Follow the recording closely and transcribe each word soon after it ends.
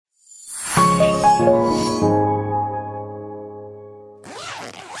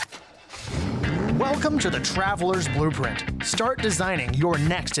Welcome to the Traveler's Blueprint. Start designing your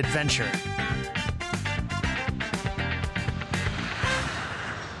next adventure.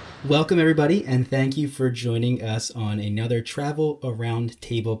 Welcome, everybody, and thank you for joining us on another Travel Around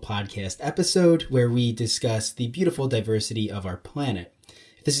Table podcast episode where we discuss the beautiful diversity of our planet.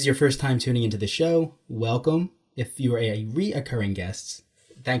 If this is your first time tuning into the show, welcome. If you are a reoccurring guest,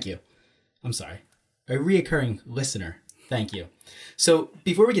 thank you. I'm sorry, a reoccurring listener, thank you. So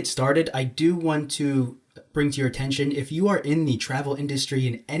before we get started, I do want to bring to your attention, if you are in the travel industry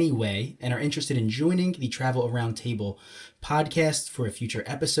in any way and are interested in joining the Travel Around Table podcast for a future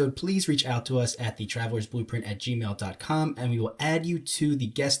episode, please reach out to us at thetravelersblueprint@gmail.com and we will add you to the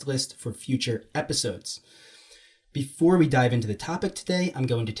guest list for future episodes. Before we dive into the topic today, I'm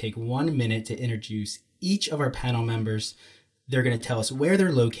going to take 1 minute to introduce each of our panel members. They're going to tell us where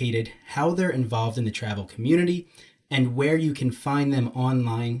they're located, how they're involved in the travel community, and where you can find them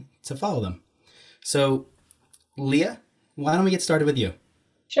online to follow them. So, Leah, why don't we get started with you?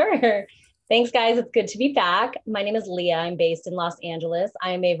 Sure. Thanks, guys. It's good to be back. My name is Leah. I'm based in Los Angeles.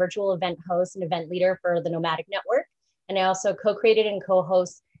 I am a virtual event host and event leader for the Nomadic Network. And I also co-created and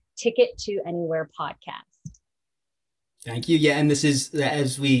co-host Ticket to Anywhere podcast. Thank you. Yeah, and this is,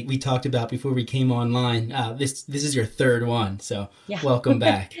 as we talked about before we came online, this is your third one. So Welcome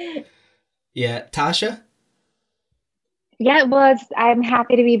back. Yeah. Tasha? Yeah, well, I'm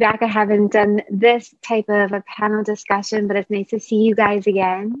happy to be back. I haven't done this type of a panel discussion, but it's nice to see you guys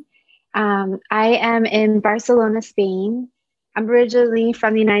again. I am in Barcelona, Spain. I'm originally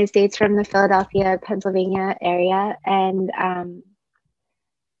from the United States, from the Philadelphia, Pennsylvania area. And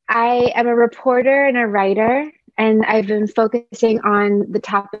I am a reporter and a writer, and I've been focusing on the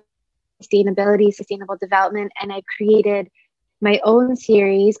topic of sustainability, sustainable development, and I created my own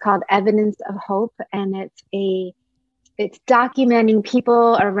series called Evidence of Hope, and it's documenting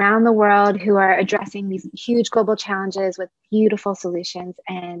people around the world who are addressing these huge global challenges with beautiful solutions.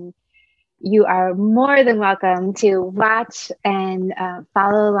 And you are more than welcome to watch and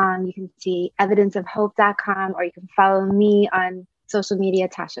follow along. You can see evidenceofhope.com, or you can follow me on social media,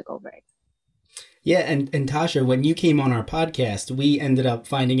 Tasha Goldberg. Yeah, and Tasha, when you came on our podcast, we ended up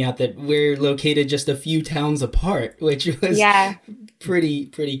finding out that we're located just a few towns apart, which was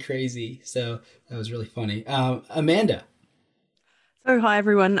pretty crazy. So that was really funny. Amanda. So hi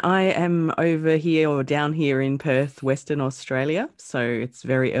everyone, I am over here or down here in Perth, Western Australia. So it's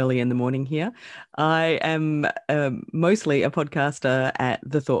very early in the morning here. I am mostly a podcaster at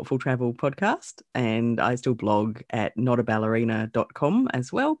the Thoughtful Travel podcast, and I still blog at notaballerina.com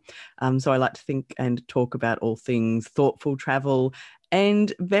as well. So I like to think and talk about all things thoughtful travel.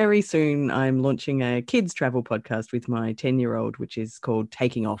 And very soon I'm launching a kids travel podcast with my 10-year-old, which is called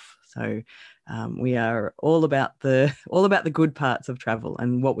Taking Off. So we are all about the good parts of travel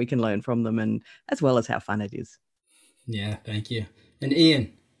and what we can learn from them, and as well as how fun it is. Yeah, thank you. And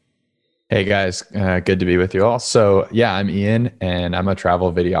Ian. Hey guys, good to be with you all. So yeah, I'm Ian, and I'm a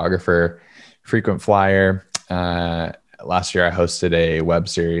travel videographer, frequent flyer. Last year I hosted a web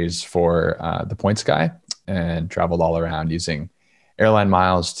series for The Points Guy and traveled all around using airline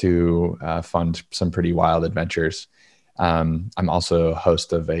miles to fund some pretty wild adventures. I'm also a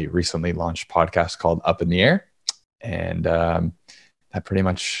host of a recently launched podcast called Up in the Air, and that pretty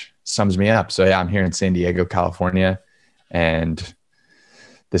much sums me up. So yeah, I'm here in San Diego, California, and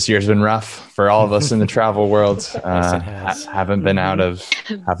this year's been rough for all of us in the travel world. Haven't been out of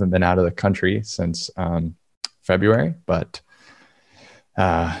the country since February, but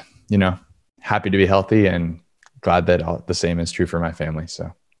happy to be healthy and glad that the same is true for my family.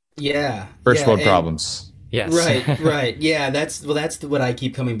 So first world problems. Yes. Right. Yeah, that's what I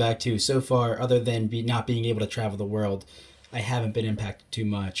keep coming back to. So far, other than not being able to travel the world, I haven't been impacted too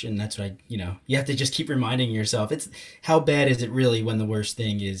much. And that's what you have to just keep reminding yourself. It's how bad is it really when the worst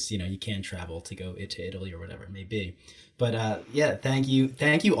thing is, you can't travel to go to Italy or whatever it may be. But thank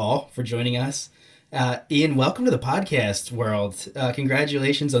you all for joining us. Ian, welcome to the podcast world.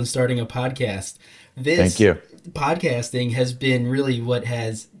 Congratulations on starting a podcast. Thank you. Podcasting has been really what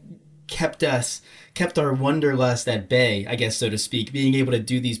has kept our wanderlust at bay, I guess, so to speak. Being able to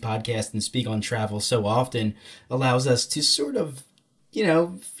do these podcasts and speak on travel so often allows us to sort of,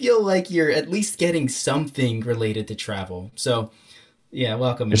 feel like you're at least getting something related to travel. So, yeah,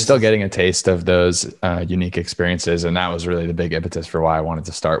 welcome. You're still getting a taste of those unique experiences, and that was really the big impetus for why I wanted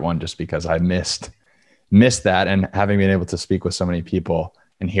to start one, just because I missed that, and having been able to speak with so many people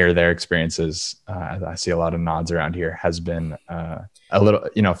and hear their experiences, I see a lot of nods around here, has been a little,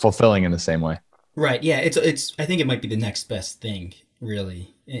 fulfilling in the same way. Right. Yeah. It's, I think it might be the next best thing,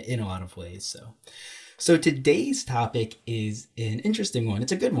 really, in a lot of ways. So today's topic is an interesting one.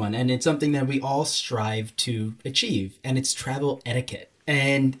 It's a good one, and it's something that we all strive to achieve, and it's travel etiquette.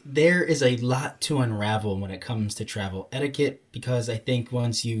 And there is a lot to unravel when it comes to travel etiquette, because I think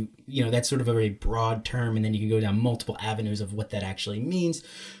once that's sort of a very broad term, and then you can go down multiple avenues of what that actually means.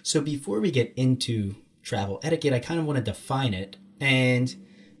 So before we get into travel etiquette, I kind of want to define it. And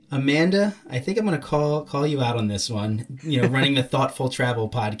Amanda, I think I'm going to call you out on this one, running the Thoughtful Travel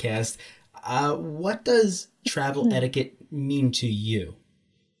podcast. What does travel etiquette mean to you?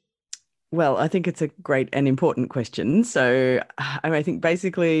 Well, I think it's a great and important question. So I think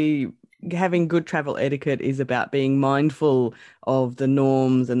basically having good travel etiquette is about being mindful of the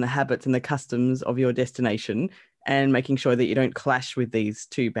norms and the habits and the customs of your destination and making sure that you don't clash with these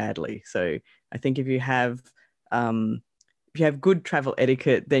too badly. So I think if you have good travel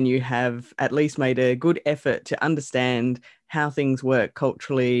etiquette, then you have at least made a good effort to understand how things work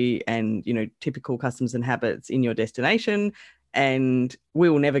culturally and, typical customs and habits in your destination. And we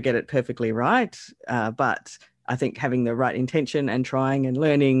will never get it perfectly right. But I think having the right intention and trying and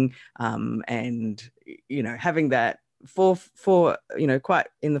learning and, having that for quite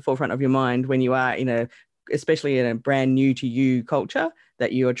in the forefront of your mind when you are especially in a brand new to you culture,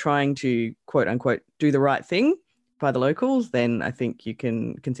 that you are trying to quote unquote do the right thing by the locals, then I think you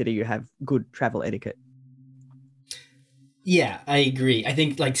can consider you have good travel etiquette. Yeah, I agree. I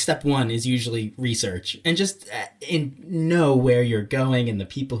think step one is usually research and just know where you're going and the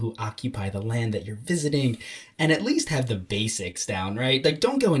people who occupy the land that you're visiting, and at least have the basics down, right?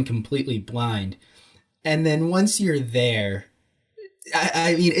 Don't go in completely blind. And then once you're there,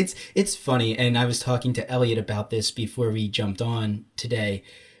 I mean, it's funny. And I was talking to Elliot about this before we jumped on today.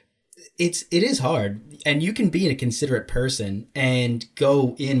 It is hard, and you can be a considerate person and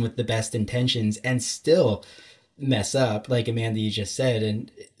go in with the best intentions and still mess up, like Amanda, you just said. And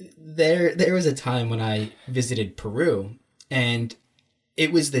there was a time when I visited Peru, and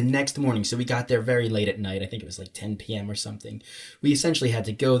it was the next morning. So we got there very late at night. I think it was 10 p.m. or something. We essentially had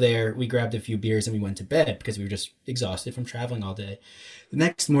to go there. We grabbed a few beers and we went to bed because we were just exhausted from traveling all day. The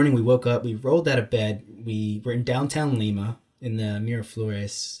next morning we woke up, we rolled out of bed. We were in downtown Lima in the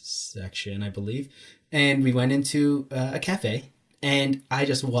Miraflores section, I believe. And we went into a cafe, and I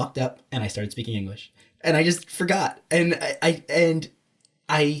just walked up and I started speaking English. And I just forgot, and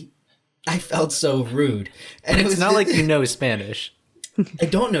I felt so rude. And it's not like you know Spanish. I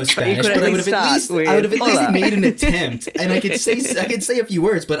don't know Spanish, but I would have at least made an attempt, and I could say a few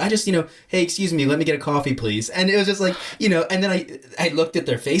words. But I just hey, excuse me, let me get a coffee, please. And it was just and then I looked at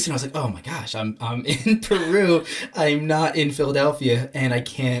their face and I was like, oh my gosh, I'm in Peru, I'm not in Philadelphia, and I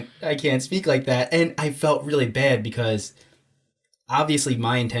can't speak like that. And I felt really bad because obviously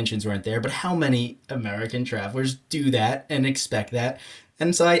my intentions weren't there, but how many American travelers do that and expect that?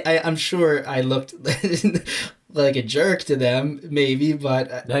 And so I'm sure I looked like a jerk to them, maybe,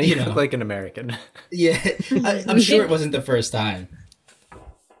 but no, you look like an American. Yeah, I'm sure it wasn't the first time.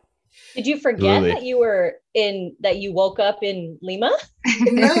 Did you forget that you woke up in Lima?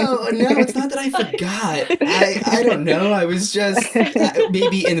 No, it's not that I forgot. I don't know. I was just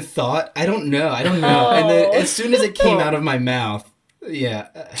maybe in thought. I don't know. Oh. And then as soon as it came out of my mouth, yeah.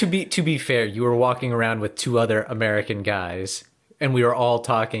 To be fair, you were walking around with two other American guys, and we were all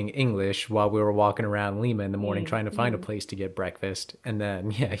talking English while we were walking around Lima in the morning trying to find a place to get breakfast. And then,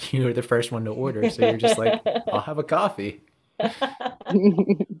 yeah, you were the first one to order. So you're just like, I'll have a coffee. To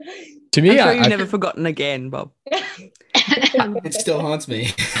me, I'm sure you've never forgotten again, Bob. It still haunts me.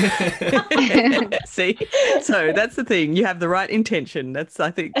 See? So that's the thing. You have the right intention. That's,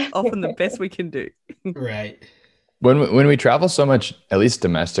 I think, often the best we can do. Right. When we travel so much, at least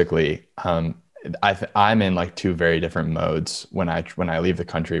domestically, I'm in two very different modes when I leave the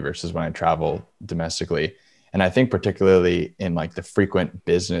country versus when I travel domestically. And I think particularly in the frequent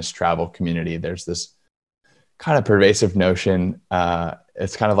business travel community, there's this kind of pervasive notion.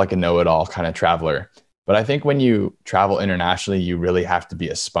 It's kind of like a know-it-all kind of traveler. But I think when you travel internationally, you really have to be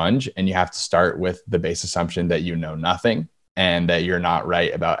a sponge, and you have to start with the base assumption that you know nothing and that you're not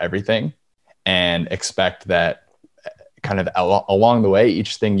right about everything, and expect that kind of along the way,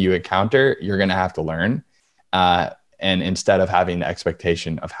 each thing you encounter, you're going to have to learn. And instead of having the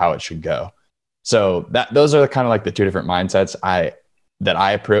expectation of how it should go. So those are kind of the two different mindsets that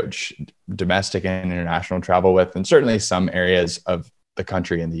I approach domestic and international travel with. And certainly some areas of the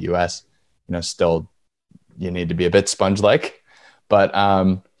country in the US, still you need to be a bit sponge-like. But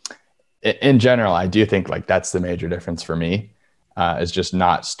in general, I do think that's the major difference for me, is just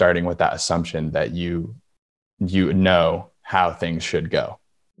not starting with that assumption that you know how things should go.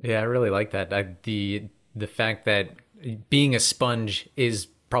 Yeah, I really like that. The fact that being a sponge is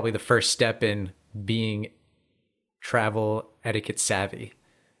probably the first step in being travel etiquette savvy?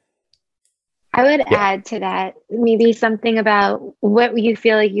 I would add to that maybe something about what you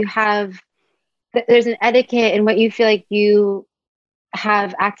feel like you have, that there's an etiquette in what you feel like you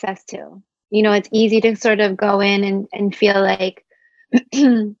have access to. You know, it's easy to sort of go in and feel like,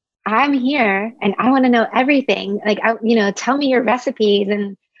 I'm here and I want to know everything. Like, tell me your recipes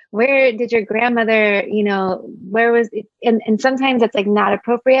and where did your grandmother, where was it? And sometimes it's like not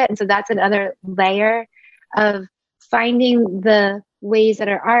appropriate. And so that's another layer of finding the ways that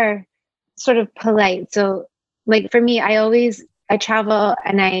are sort of polite. So like for me, I travel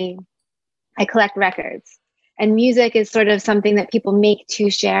and I collect records, and music is sort of something that people make to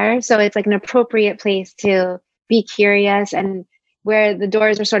share. So it's like an appropriate place to be curious, and where the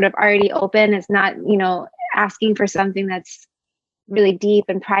doors are sort of already open. It's not, asking for something that's really deep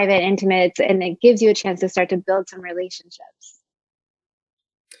and private, intimate, and it gives you a chance to start to build some relationships.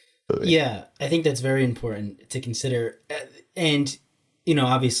 Yeah, I think that's very important to consider. And,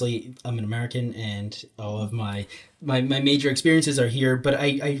 obviously I'm an American and all of my major experiences are here, but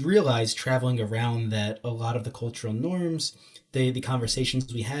I realized traveling around that a lot of the cultural norms, the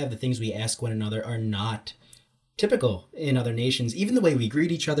conversations we have, the things we ask one another are not typical in other nations. Even the way we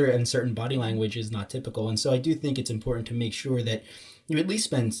greet each other and certain body language is not typical. And so I do think it's important to make sure that you at least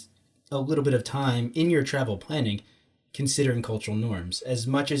spend a little bit of time in your travel planning considering cultural norms, as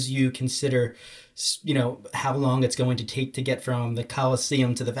much as you consider, how long it's going to take to get from the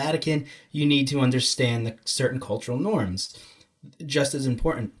Colosseum to the Vatican. You need to understand the certain cultural norms, just as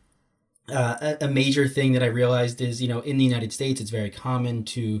important. A major thing that I realized is, in the United States, it's very common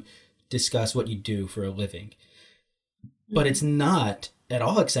to discuss what you do for a living, but it's not at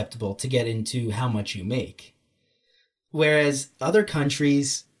all acceptable to get into how much you make. Whereas other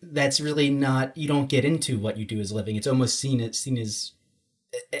countries, that's really not, you don't get into what you do as a living. It's almost seen as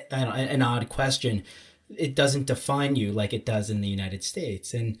an odd question. It doesn't define you like it does in the United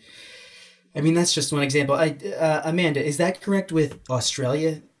States. And I mean, that's just one example. Amanda, is that correct with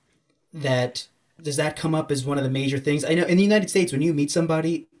Australia? Does that come up as one of the major things? I know in the United States, when you meet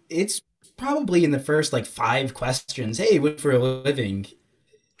somebody, it's probably in the first 5 questions. Hey, what for a living?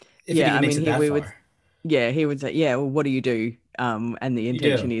 If it even makes it that far. He would say, well, what do you do? And the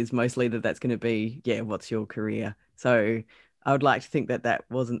intention is mostly that's going to be, what's your career? So I would like to think that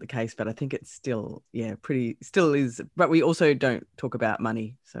wasn't the case, but I think it's still, still is. But we also don't talk about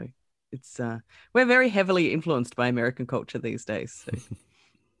money. So it's, we're very heavily influenced by American culture these days. So.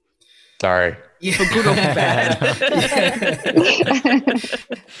 Sorry. Yeah. For good or for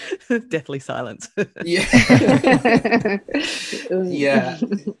bad. Deathly silence. Yeah. Yeah.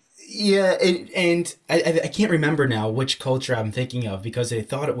 Yeah, and I can't remember now which culture I'm thinking of, because I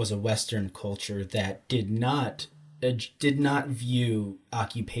thought it was a Western culture that did not view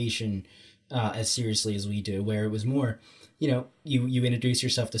occupation as seriously as we do, where it was more, you introduce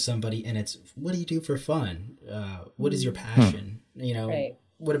yourself to somebody and it's, what do you do for fun? What is your passion? Right.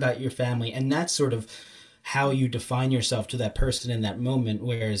 What about your family? And that's sort of how you define yourself to that person in that moment,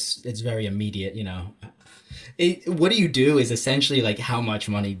 whereas it's very immediate, what do you do is essentially how much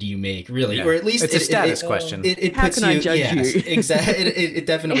money do you make, really? Yeah. Or at least it's a status question. It How puts can I judge you? Exactly. It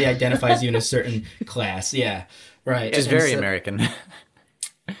definitely identifies you in a certain class. Yeah, right. It's very American.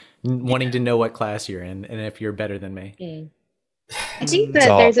 Wanting to know what class you're in and if you're better than me. I think that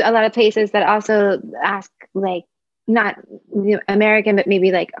there's a lot of places that also ask not American, but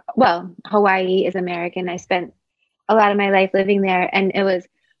maybe Hawaii is American. I spent a lot of my life living there, and it was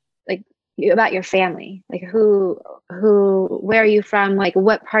about your family, where are you from,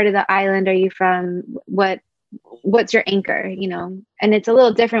 what part of the island are you from, what's your anchor, and it's a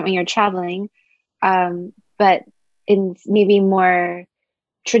little different when you're traveling, but in maybe more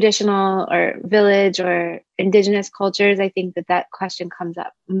traditional or village or indigenous cultures, I think that question comes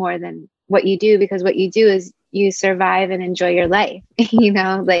up more than what you do, because what you do is you survive and enjoy your life.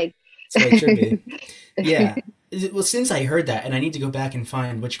 So it should be. Yeah. Well, since I heard that, and I need to go back and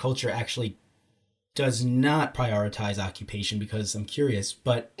find which culture actually does not prioritize occupation, because I'm curious,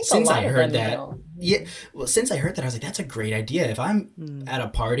 but since I heard that, since I heard that, I was like, that's a great idea. If I'm at a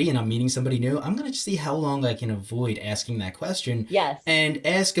party and I'm meeting somebody new, I'm going to see how long I can avoid asking that question. Yes. And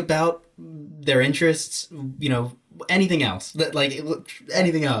ask about their interests, anything else,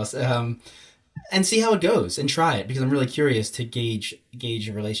 anything else. And see how it goes and try it, because I'm really curious to gauge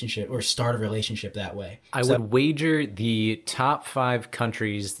a relationship or start a relationship that way. I would wager the top 5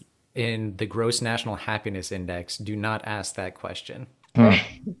 countries in the Gross National Happiness Index do not ask that question.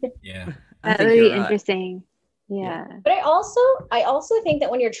 Yeah. That would be interesting. Yeah. But I also think that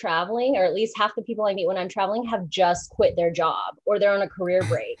when you're traveling, or at least half the people I meet when I'm traveling have just quit their job or they're on a career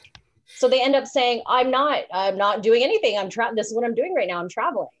break. So they end up saying, I'm not doing anything. This is what I'm doing right now. I'm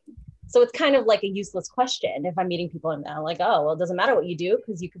traveling. So it's kind of like a useless question if I'm meeting people and I'm like, oh, well, it doesn't matter what you do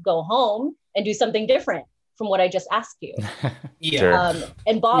because you could go home and do something different from what I just asked you. Yeah.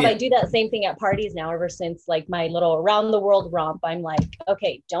 And Bob, I do that same thing at parties now, ever since like my little around the world romp. I'm like,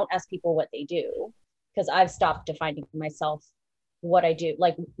 okay, don't ask people what they do, because I've stopped defining myself what I do,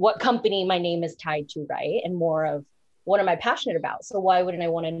 like what company my name is tied to, right? And more of what am I passionate about? So why wouldn't I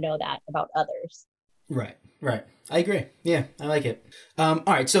want to know that about others? Right. I agree. Yeah, I like it. All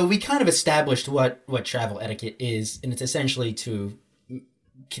right, so we kind of established what travel etiquette is, and it's essentially to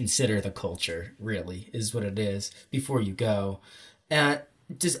consider the culture, really, is what it is before you go.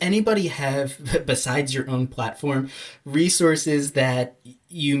 Does anybody have, besides your own platform, resources that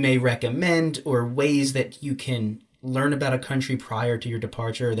you may recommend or ways that you can learn about a country prior to your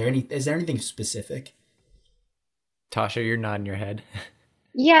departure? Is there anything specific? Tasha, you're nodding your head.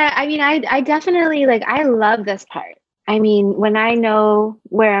 Yeah, I mean, I definitely like, I love this part. I mean, when I know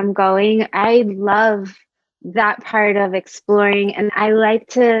where I'm going, I love that part of exploring. And I like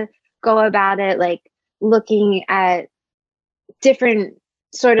to go about it like looking at different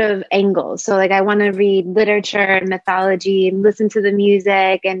sort of angles. So like I want to read literature and mythology and listen to the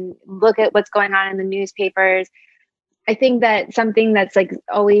music and look at what's going on in the newspapers. I think that something that's like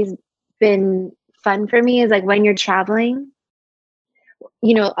always been fun for me is like when you're traveling,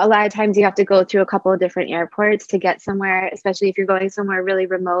 you know, a lot of times you have to go through a couple of different airports to get somewhere, especially if you're going somewhere really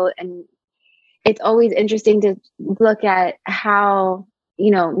remote. And it's always interesting to look at how,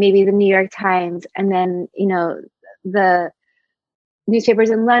 you know, maybe the New York Times and then, you know, the newspapers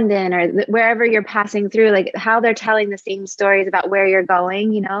in London or wherever you're passing through, like how they're telling the same stories about where you're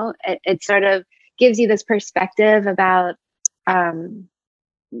going, you know, it sort of gives you this perspective about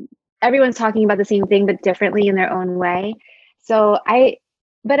everyone's talking about the same thing, but differently in their own way. So I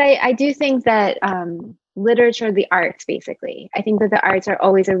do think that literature, the arts, basically, I think that the arts are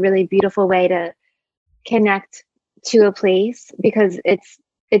always a really beautiful way to connect to a place because it's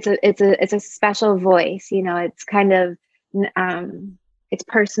a special voice. You know, it's kind of it's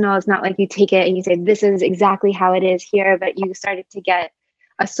personal. It's not like you take it and you say this is exactly how it is here, but you started to get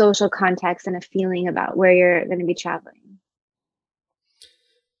a social context and a feeling about where you're going to be traveling.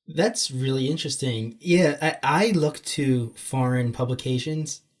 That's really interesting. Yeah, I look to foreign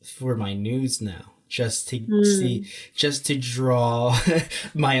publications for my news now, just to draw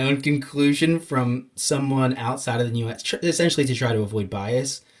my own conclusion from someone outside of the U.S., essentially to try to avoid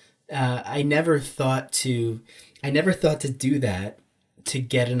bias. I never thought to do that to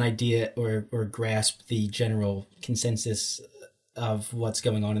get an idea or grasp the general consensus of what's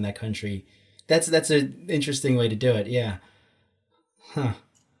going on in that country. That's an interesting way to do it. Yeah. Huh.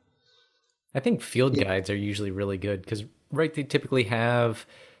 I think field guides are usually really good because, right, they typically have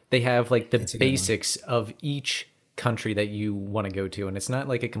like the basics of each country that you want to go to. And it's not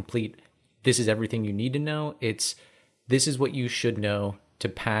like a complete, this is everything you need to know. It's, this is what you should know to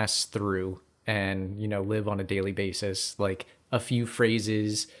pass through and, you know, live on a daily basis. Like a few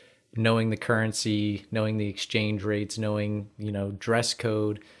phrases, knowing the currency, knowing the exchange rates, knowing, you know, dress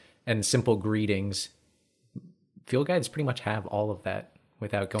code and simple greetings. Field guides pretty much have all of that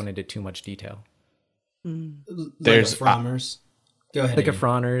without going into too much detail. There's Frommers. Go ahead. Like a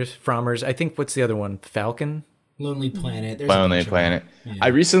Frommers. I think, what's the other one? Falcon? Lonely Planet. There's Lonely Planet. Yeah. I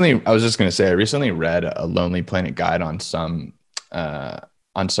recently read a Lonely Planet guide on some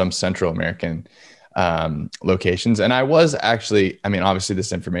Central American locations. And I was actually, I mean, obviously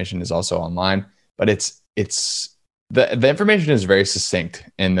this information is also online, but the information is very succinct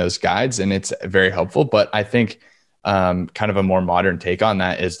in those guides and it's very helpful. But I think kind of a more modern take on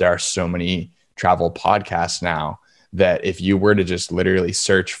that is there are so many travel podcasts now that if you were to just literally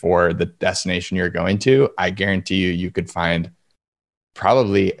search for the destination you're going to, I guarantee you could find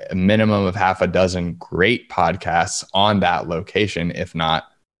probably a minimum of half a dozen great podcasts on that location, if not,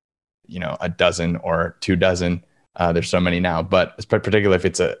 you know, a dozen or 2 dozen. There's so many now, but particularly if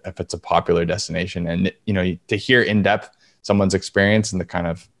it's a popular destination, and you know, to hear in depth someone's experience and the kind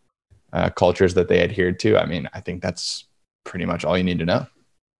of cultures that they adhered to. I mean, I think that's pretty much all you need to know.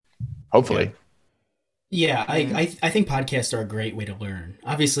 Hopefully. Yeah, I think podcasts are a great way to learn.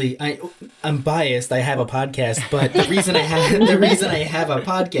 Obviously, I'm biased. I have a podcast, but the reason I have a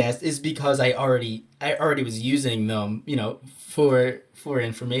podcast is because I already was using them, you know, for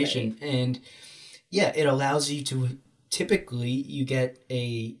information, right. And yeah, it allows you to typically you get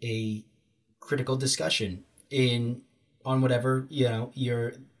a critical discussion on whatever, you know,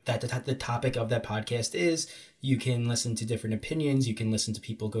 the topic of that podcast is. You can listen to different opinions. You can listen to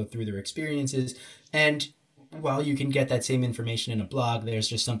people go through their experiences. And while you can get that same information in a blog, there's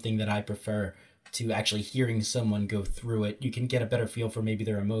just something that I prefer to actually hearing someone go through it. You can get a better feel for maybe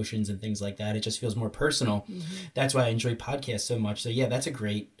their emotions and things like that. It just feels more personal. That's why I enjoy podcasts so much. So yeah, that's a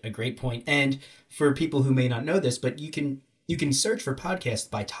great point. And for people who may not know this, but you can search for podcasts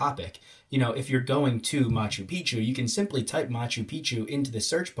by topic. You know, if you're going to Machu Picchu, you can simply type Machu Picchu into the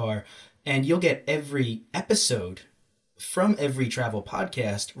search bar and you'll get every episode from every travel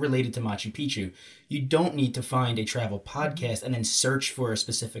podcast related to Machu Picchu. You don't need to find a travel podcast and then search for a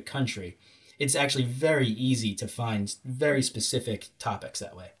specific country. It's actually very easy to find very specific topics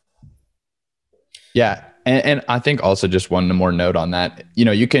that way. Yeah. And I think also just one more note on that, you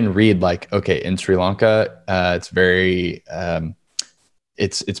know, you can read like, okay, in Sri Lanka, it's very,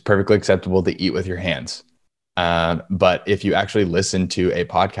 it's perfectly acceptable to eat with your hands. But if you actually listen to a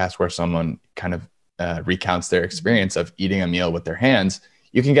podcast where someone kind of recounts their experience of eating a meal with their hands,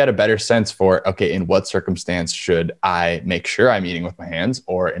 you can get a better sense for, okay, in what circumstance should I make sure I'm eating with my hands,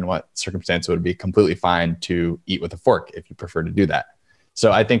 or in what circumstance would it be completely fine to eat with a fork if you prefer to do that.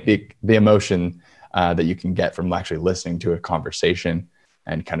 So I think the emotion that you can get from actually listening to a conversation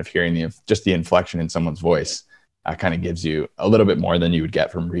and kind of hearing just the inflection in someone's voice kind of gives you a little bit more than you would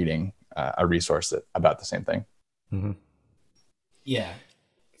get from reading a resource about the same thing. Mm-hmm. Yeah.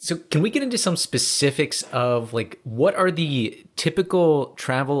 So can we get into some specifics of like, what are the typical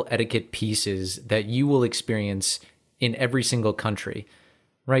travel etiquette pieces that you will experience in every single country,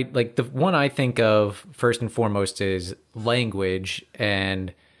 right? Like the one I think of first and foremost is language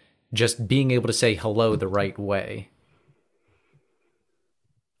and just being able to say hello the right way.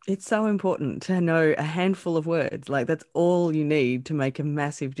 It's so important to know a handful of words. Like that's all you need to make a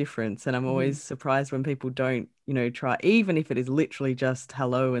massive difference. And I'm always surprised when people don't, you know, try, even if it is literally just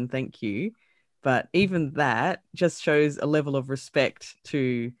hello and thank you. But even that just shows a level of respect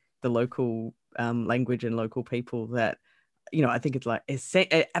to the local language and local people that, you know, I think it's like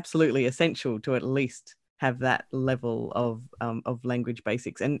absolutely essential to at least have that level of language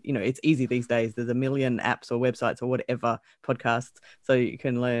basics. And, you know, it's easy these days. There's a million apps or websites or whatever, podcasts, so you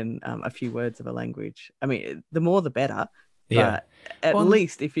can learn a few words of a language. I mean, the more the better. Yeah. But at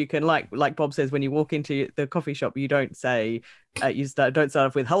least if you can, like Bob says, when you walk into the coffee shop, you don't say, don't start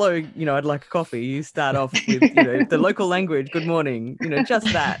off with, hello, you know, I'd like a coffee. You start off with, you know, the local language, good morning, you know,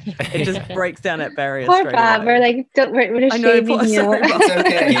 just that. It just breaks down that barrier. Poor Bob, we're like, we're shaming you. Sorry, Bob. It's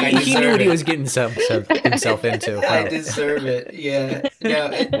okay. He knew what he was getting himself into. I deserve it. Yeah. No,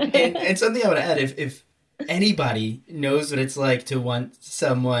 and something I want to add, if anybody knows what it's like to want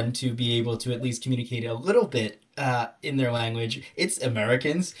someone to be able to at least communicate a little bit in their language, it's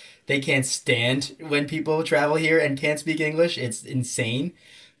Americans. They can't stand when people travel here and can't speak English. It's insane.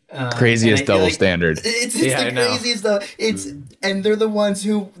 Craziest double standard. It's the craziest though. And they're the ones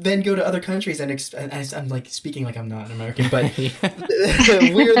who then go to other countries and I'm like speaking like I'm not an American, but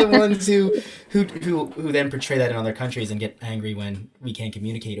we're the ones who then portray that in other countries and get angry when we can't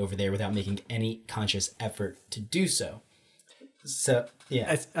communicate over there without making any conscious effort to do so. So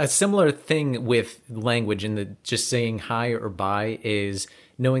yeah, a similar thing with language and the just saying hi or bye is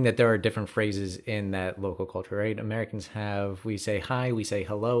knowing that there are different phrases in that local culture, right? Americans we say hi, we say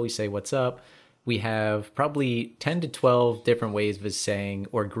hello, we say what's up. We have probably 10 to 12 different ways of saying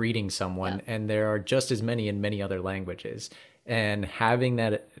or greeting someone, and there are just as many in many other languages. And having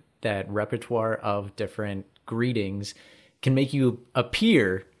that repertoire of different greetings can make you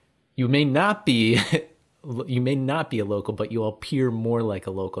appear, you may not be a local, but you'll appear more like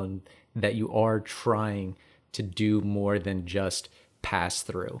a local, and that you are trying to do more than just pass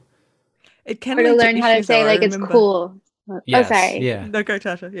through. It can or to learn how to say like it's cool. Yes, oh, sorry. Yeah. No, go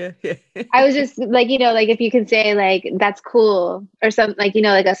Tasha. Yeah. I was just like, you know, like if you can say like that's cool or something, like, you know,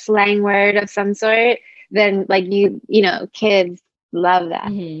 like a slang word of some sort, then like you know, kids love that.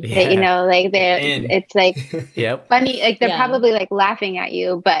 Mm-hmm. Yeah. They, you know, like it's like Yep. funny, like they're probably like laughing at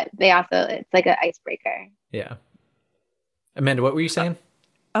you, but they also, it's like an icebreaker. Yeah. Amanda, what were you saying?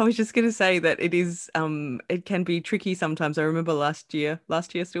 I was just going to say that it is, it can be tricky sometimes. I remember last year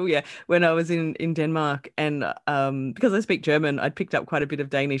still, when I was in Denmark, and because I speak German, I'd picked up quite a bit of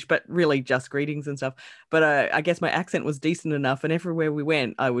Danish, but really just greetings and stuff. But I guess my accent was decent enough, and everywhere we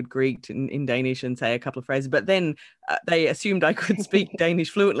went, I would greet in Danish and say a couple of phrases. But then they assumed I could speak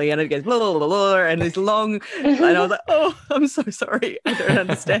Danish fluently, and it goes blah, blah, blah, blah, and it's long, and I was like, oh, I'm so sorry, I don't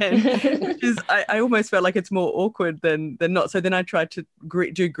understand. Which is, I almost felt like it's more awkward than not. So then I tried to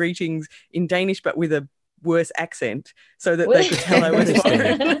do greetings in Danish, but with a worse accent, so that they could tell I was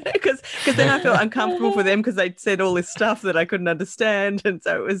foreign. Because because then I felt uncomfortable for them because they'd said all this stuff that I couldn't understand. And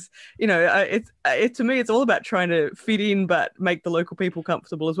so it was, to me, it's all about trying to fit in, but make the local people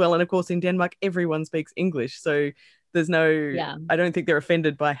comfortable as well. And of course, in Denmark, everyone speaks English. So there's I don't think they're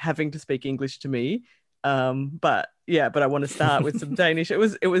offended by having to speak English to me. But I want to start with some Danish. It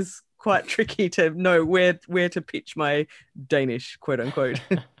was quite tricky to know where to pitch my Danish, quote unquote.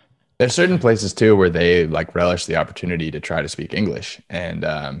 There's certain places too where they like relish the opportunity to try to speak English, and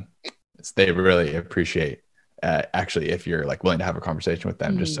they really appreciate actually if you're like willing to have a conversation with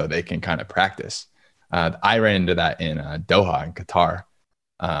them, just so they can kind of practice. I ran into that in Doha in Qatar,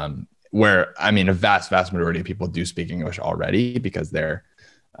 where I mean a vast majority of people do speak English already because they're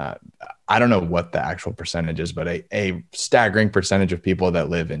I don't know what the actual percentage is, but a staggering percentage of people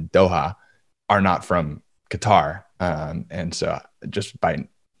that live in Doha are not from Qatar. And so just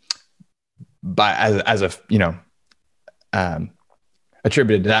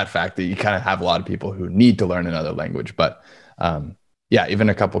attributed to that fact that you kind of have a lot of people who need to learn another language. But even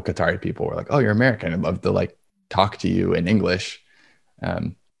a couple Qatari people were like, "Oh, you're American. I'd love to like talk to you in English."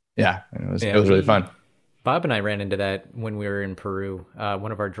 It was really fun. Bob and I ran into that when we were in Peru.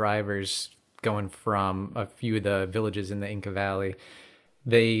 One of our drivers going from a few of the villages in the Inca Valley,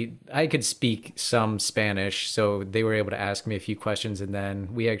 I could speak some Spanish, so they were able to ask me a few questions, and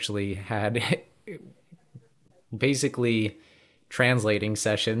then we actually had basically translating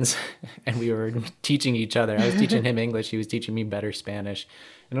sessions, and we were teaching each other. I was teaching him English, he was teaching me better Spanish,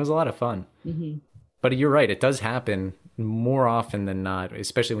 and it was a lot of fun. Mm-hmm. But you're right, it does happen more often than not,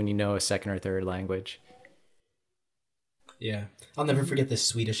 especially when you know a second or third language. Yeah, I'll never forget the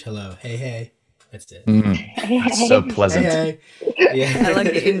Swedish hello. Hey, hey. That's it. That's so pleasant. Hey, hey. Yeah. I like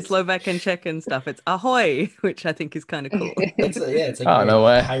it in Slovak and Czech and stuff. It's ahoy, which I think is kind of cool. It's like no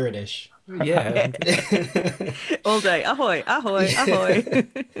way. pirate-ish. Yeah. All day. Ahoy, ahoy, ahoy.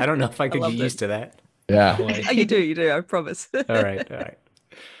 I don't know if I could get used to that. Yeah. Oh, you do, I promise. All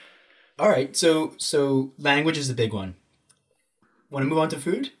right. So language is a big one. Want to move on to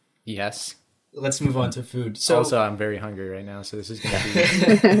food? Yes. Let's move on to food. So also, I'm very hungry right now, so this is going to be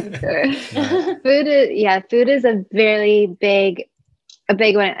food is a very big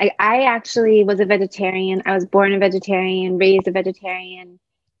one. I actually was a vegetarian. I was born a vegetarian, raised a vegetarian,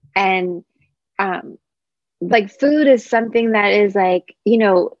 and like food is something that is like,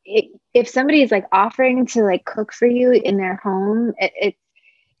 if somebody is like offering to like cook for you in their home, it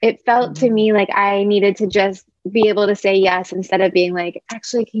felt to me like I needed to just be able to say yes instead of being like,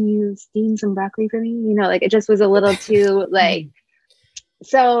 actually, can you steam some broccoli for me? Like it just was a little too like,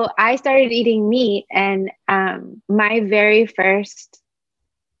 so I started eating meat, and my very first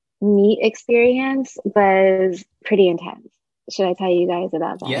meat experience was pretty intense. Should I tell you guys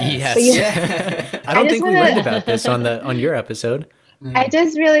about that? Yes. I don't think we learned about this on your episode. I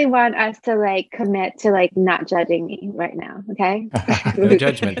just really want us to like commit to like not judging me right now. Okay. No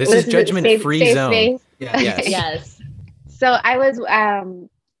judgment. This is judgment-free zone. Yes. So I was,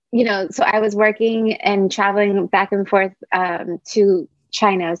 so I was working and traveling back and forth to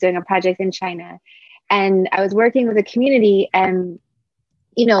China. I was doing a project in China, and I was working with a community, and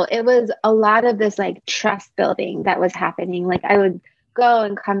it was a lot of this like trust building that was happening. Like I would go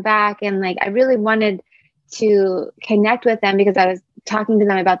and come back, and like I really wanted to connect with them because I was talking to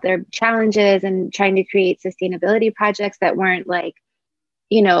them about their challenges and trying to create sustainability projects that weren't like,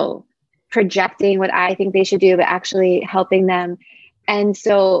 projecting what I think they should do, but actually helping them. And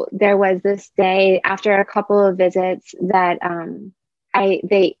so there was this day after a couple of visits that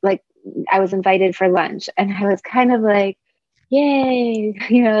I was invited for lunch, and I was kind of like, yay,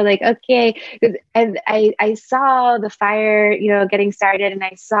 like, okay. And I saw the fire, getting started, and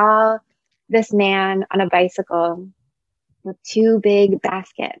I saw this man on a bicycle with 2 big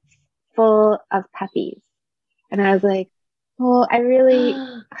baskets full of puppies. And I was like, well, I really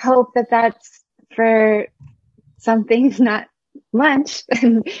hope that that's for something, not lunch.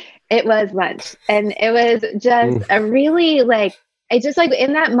 And it was lunch. And it was just a really like, I just like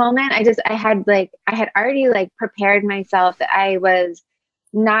in that moment, I had already like prepared myself that I was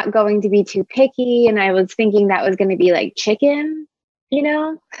not going to be too picky. And I was thinking that was going to be like chicken,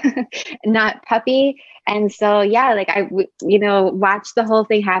 not puppy. And so, like I, watched the whole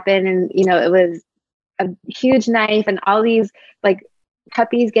thing happen, and, it was a huge knife and all these like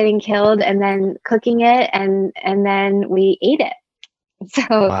puppies getting killed, and then cooking it. And then we ate it. So,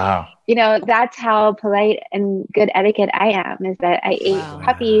 wow. That's how polite and good etiquette I am, is that I ate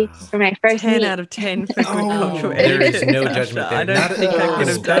puppy for my first 10 meat. out of 10 for good cultural There etiquette. is no judgment there. I don't think I could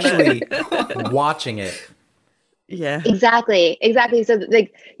have done it. Especially watching it. Yeah. Exactly. So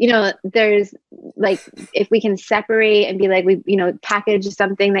like, there's like, if we can separate and be like, we, package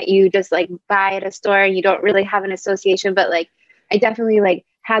something that you just like buy at a store and you don't really have an association, but like, I definitely like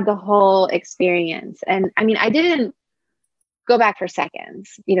had the whole experience. And I mean, I didn't go back for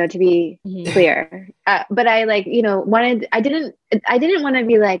seconds, to be clear. But I like, I didn't want to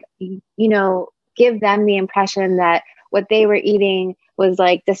be like, give them the impression that what they were eating was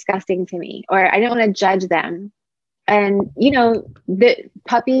like disgusting to me, or I didn't want to judge them. And the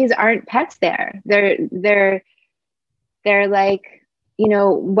puppies aren't pets there. They're like,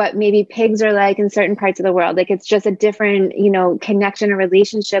 what maybe pigs are like in certain parts of the world. Like it's just a different, connection or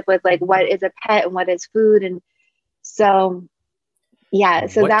relationship with like what is a pet and what is food. And so, yeah.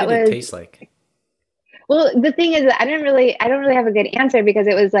 So what that did was. it taste like? Well, the thing is, I don't really have a good answer because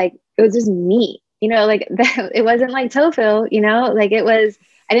it was just meat. Like it wasn't like tofu. Like it was.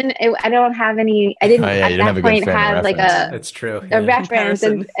 I don't have any. I didn't at that point have like That's true. A reference,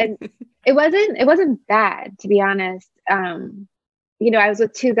 and it wasn't bad, to be honest. I was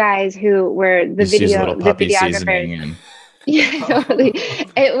with two guys who were the videographers. Yeah, totally.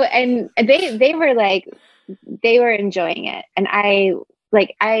 And they were like, they were enjoying it, and I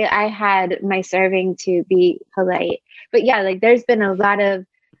had my serving to be polite, but yeah, like there's been a lot of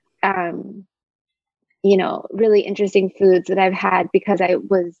really interesting foods that I've had because I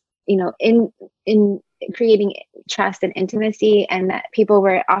was, in creating trust and intimacy, and that people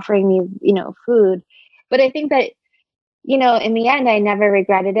were offering me, food. But I think that, in the end, I never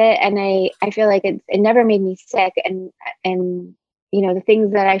regretted it. And I feel like it never made me sick. And, the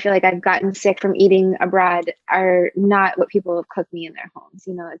things that I feel like I've gotten sick from eating abroad are not what people have cooked me in their homes.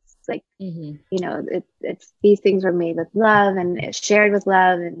 It's like, it's these things were made with love and it's shared with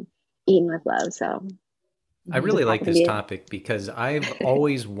love and eaten with love. So I really like this topic because I've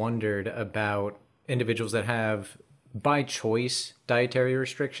always wondered about individuals that have, by choice, dietary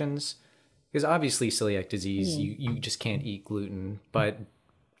restrictions. Because obviously celiac disease, you just can't eat gluten, but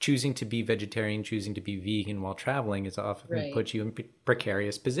choosing to be vegetarian, choosing to be vegan while traveling is often puts you in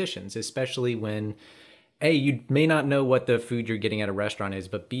precarious positions, especially when A, you may not know what the food you're getting at a restaurant is,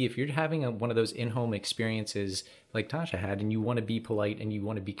 but B, if you're having one of those in-home experiences like Tasha had and you want to be polite and you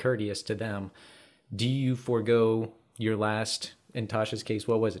want to be courteous to them, do you forego your last, in Tasha's case,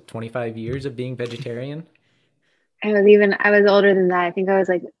 what was it, 25 years of being vegetarian? I was older than that. I think I was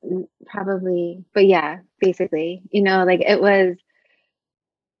like probably, but yeah, basically, like it was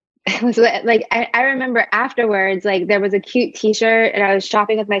like, I remember afterwards, like there was a cute t-shirt and I was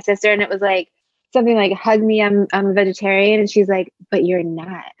shopping with my sister and it was like something like, hug me, I'm a vegetarian. And she's like, but you're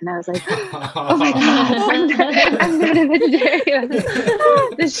not. And I was like, oh my God, I'm not a vegetarian.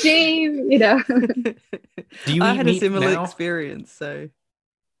 The shame, Do you I had a similar now? experience. So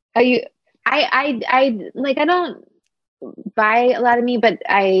are you, I don't buy a lot of meat, but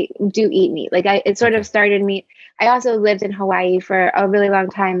I do eat meat. Like it sort of started meat. I also lived in Hawaii for a really long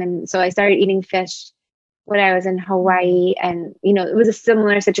time. And so I started eating fish when I was in Hawaii. And, it was a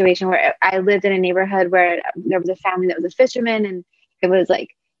similar situation where I lived in a neighborhood where there was a family that was a fisherman, and it was like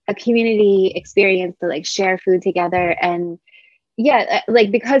a community experience to like share food together. And yeah,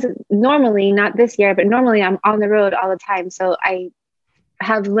 like, because normally, not this year, but normally I'm on the road all the time. So I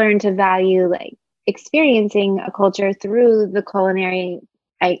have learned to value like experiencing a culture through the culinary,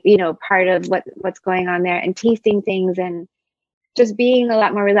 part of what's going on there, and tasting things and just being a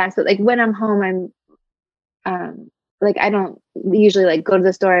lot more relaxed. But like when I'm home, I'm like, I don't usually like go to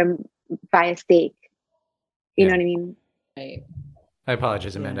the store and buy a steak. You know what I mean? Right. I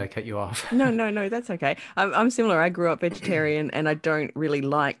apologize, Amanda. I cut you off. No, that's okay. I'm similar. I grew up vegetarian and I don't really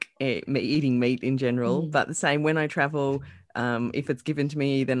like eating meat in general, but the same when I travel, if it's given to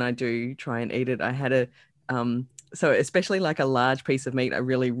me, then I do try and eat it. I had so especially like a large piece of meat, I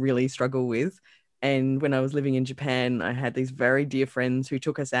really, really struggle with. And when I was living in Japan, I had these very dear friends who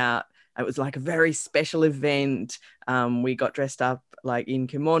took us out. It was like a very special event. We got dressed up like in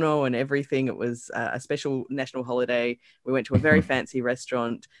kimono and everything. It was a special national holiday. We went to a very fancy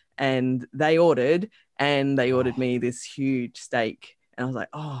restaurant and they ordered me this huge steak. And I was like,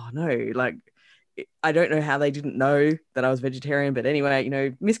 oh no, like, I don't know how they didn't know that I was vegetarian, but anyway,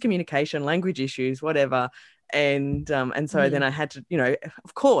 miscommunication, language issues, whatever. And so then I had to,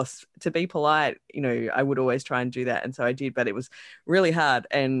 of course, to be polite, I would always try and do that. And so I did, but it was really hard.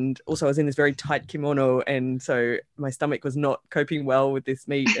 And also I was in this very tight kimono. And so my stomach was not coping well with this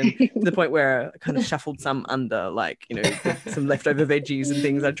meat. And to the point where I kind of shuffled some under, like, some leftover veggies and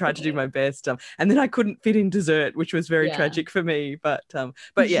things. I tried to do my best. And then I couldn't fit in dessert, which was very tragic for me. But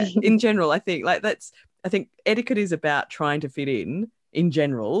yeah, in general, I think etiquette is about trying to fit in. in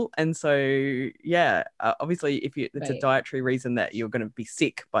general. And so, yeah, obviously, if it's a Right. dietary reason that you're going to be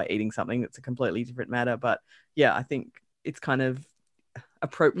sick by eating something, that's a completely different matter. But yeah, I think it's kind of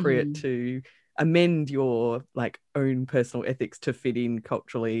appropriate to amend your like own personal ethics to fit in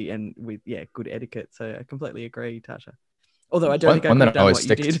culturally and with good etiquette. So I completely agree, Tasha. Although I don't think I One could that have done always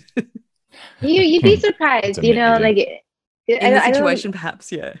what you sticks- did You'd be surprised, That's you know, amazing. like in the I don't- situation,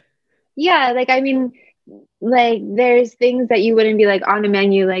 perhaps. Yeah. yeah, like I mean, like there's things that you wouldn't be like on a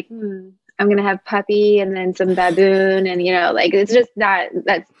menu, like I'm gonna have puppy and then some baboon, and you know, like it's just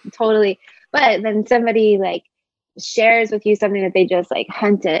that's totally. But then somebody like shares with you something that they just like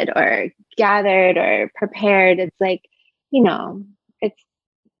hunted or gathered or prepared. It's like, you know,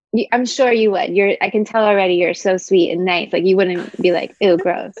 I'm sure you would. I can tell already you're so sweet and nice. Like you wouldn't be like, ew,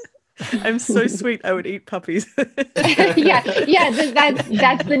 gross. I'm so sweet. I would eat puppies. yeah,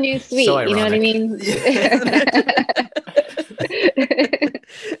 that's the new sweet. So You know what I mean?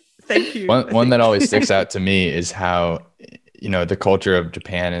 Thank you. One that always sticks out to me is how, you know, the culture of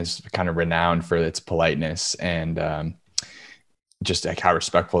Japan is kind of renowned for its politeness and just like how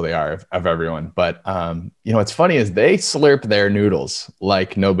respectful they are of everyone. But, you know, what's funny is they slurp their noodles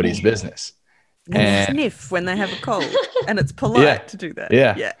like nobody's business. And sniff when they have a cold. And it's polite to do that.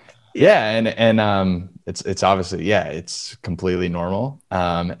 And it's obviously, it's completely normal.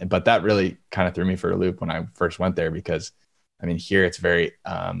 But that really kind of threw me for a loop when I first went there, because I mean, here it's very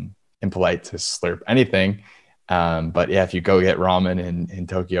impolite to slurp anything. But yeah, if you go get ramen in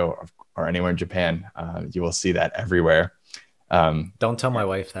Tokyo or anywhere in Japan, you will see that everywhere. Don't tell my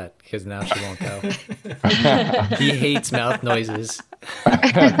wife that, because now she won't go. He hates mouth noises. But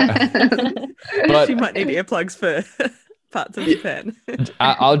she might need earplugs for parts of Japan.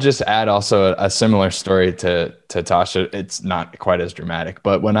 I'll just add also a similar story to Tasha. It's not quite as dramatic,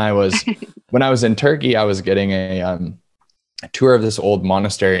 but when I was in Turkey, I was getting a tour of this old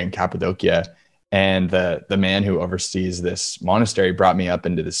monastery in Cappadocia, and the man who oversees this monastery brought me up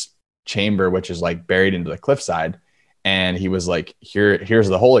into this chamber, which is like buried into the cliffside, and he was like, here's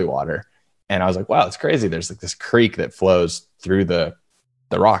the holy water. And I was like, wow, it's crazy. There's like this creek that flows through the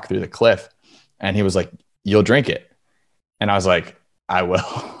rock, through the cliff. And he was like, you'll drink it. And I was like, I will.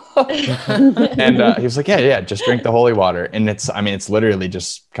 And he was like, yeah, just drink the holy water. And it's literally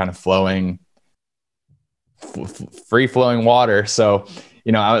just kind of flowing, free flowing water. So,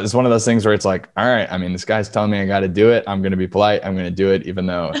 you know, it's one of those things where it's like, all right, I mean, this guy's telling me I got to do it. I'm going to be polite. I'm going to do it, even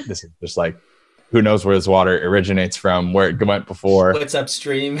though this is just like, who knows where this water originates from, where it went before. What's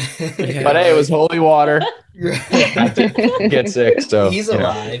upstream? But hey, it was holy water. I didn't get sick. So he's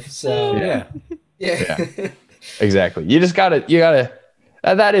alive. So yeah. Exactly. You gotta,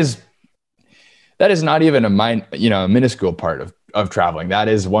 that is not even a minuscule part of traveling. That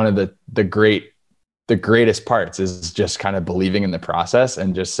is one of the greatest parts, is just kind of believing in the process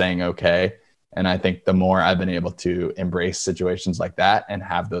and just saying, okay. And I think the more I've been able to embrace situations like that and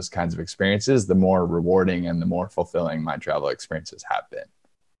have those kinds of experiences, the more rewarding and the more fulfilling my travel experiences have been.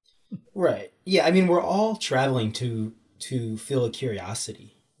 Right. Yeah. I mean, we're all traveling to feel a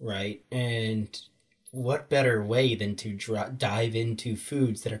curiosity, right? And what better way than to dive into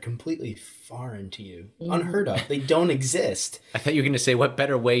foods that are completely foreign to you, unheard of. They don't exist. I thought you were going to say, what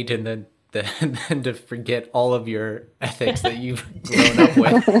better way than to forget all of your ethics that you've grown up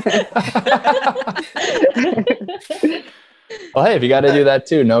with. Well, hey, if you got to do that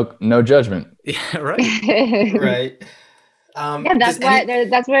too, no judgment. Yeah, right. Right.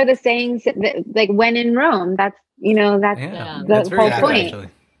 That's where the saying, like, when in Rome, that's the whole point.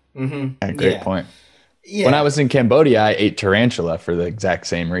 Mm-hmm. Great point. Yeah. When I was in Cambodia, I ate tarantula for the exact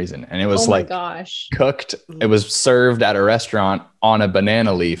same reason. And it was cooked. It was served at a restaurant on a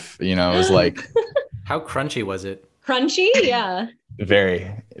banana leaf. You know, it was like. How crunchy was it? Crunchy? Yeah.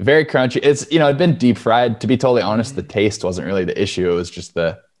 Very, very crunchy. It's, it'd been deep fried. To be totally honest, the taste wasn't really the issue. It was just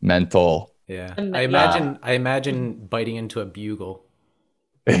the mental. Yeah. I imagine biting into a bugle.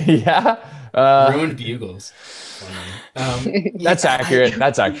 Yeah. Ruined bugles. That's accurate.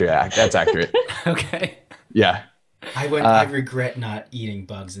 That's accurate. Okay. Yeah. I regret not eating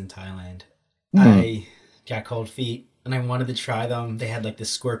bugs in Thailand. I got cold feet and I wanted to try them. They had like the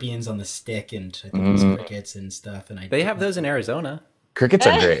scorpions on the stick and I think it was crickets and stuff. And they have those in Arizona. Crickets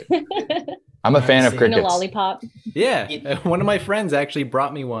are great. I'm a fan of crickets. In a lollipop. Yeah. One of my friends actually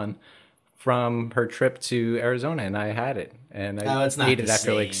brought me one from her trip to Arizona, and I had it. And I ate it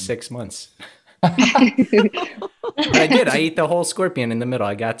after like 6 months. But I did. I ate the whole scorpion in the middle.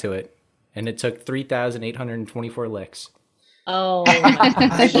 I got to it. And it took 3,824 licks. Oh.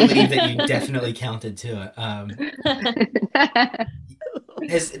 I believe that you definitely counted to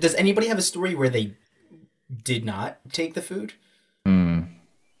it. Does anybody have a story where they did not take the food?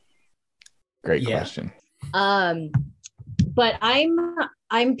 Great Yeah. question. But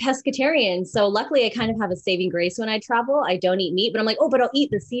I'm pescatarian, so luckily I kind of have a saving grace when I travel. I don't eat meat, but I'm like, oh, but I'll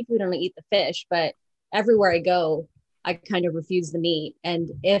eat the seafood and I'll eat the fish. But everywhere I go, I kind of refuse the meat. And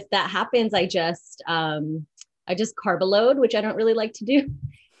if that happens, I just carb load, which I don't really like to do.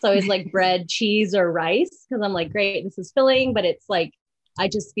 It's always like bread, cheese, or rice, because I'm like, great, this is filling, but it's like I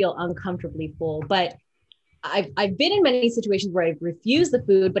just feel uncomfortably full. But I've been in many situations where I've refused the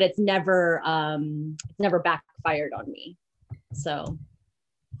food, but it's never backfired on me. So,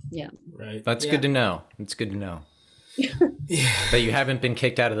 yeah. Right. That's good to know. It's good to know that you haven't been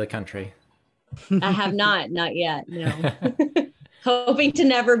kicked out of the country. I have not yet. No. Hoping to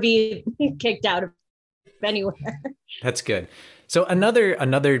never be kicked out of anywhere. That's good. So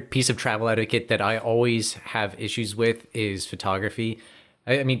another piece of travel etiquette that I always have issues with is photography.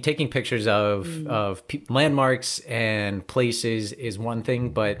 I mean, taking pictures of landmarks and places is one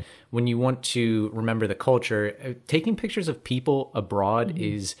thing, but when you want to remember the culture, taking pictures of people abroad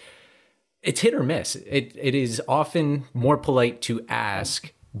it's hit or miss. It is often more polite to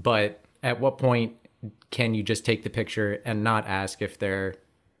ask, but at what point can you just take the picture and not ask if they're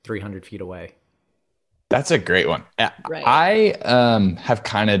 300 feet away? That's a great one. Right. I have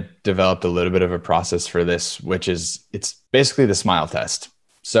kind of developed a little bit of a process for this, which is it's basically the smile test.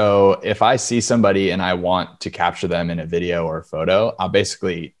 So if I see somebody and I want to capture them in a video or a photo, I'll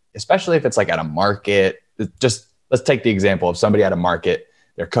basically, especially if it's like at a market, just let's take the example of somebody at a market,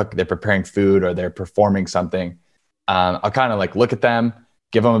 they're preparing food or they're performing something. I'll kind of like look at them,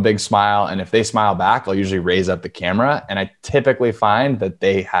 give them a big smile. And if they smile back, I'll usually raise up the camera. And I typically find that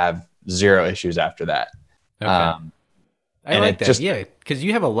they have zero issues after that. Okay. I like that. Yeah. Because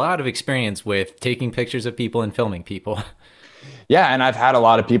you have a lot of experience with taking pictures of people and filming people. Yeah. And I've had a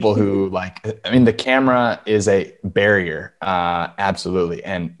lot of people who the camera is a barrier. Absolutely.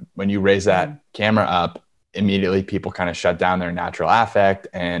 And when you raise that camera up, immediately people kind of shut down their natural affect.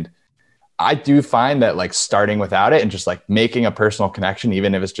 And I do find that like starting without it and just like making a personal connection,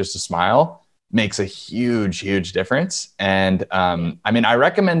 even if it's just a smile, makes a huge, huge difference. And I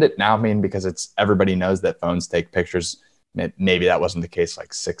recommend it now, because everybody knows that phones take pictures. Maybe that wasn't the case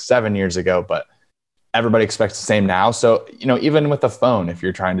like 6-7 years ago, but everybody expects the same now. So, even with a phone, if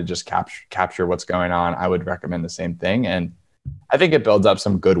you're trying to just capture what's going on, I would recommend the same thing. And I think it builds up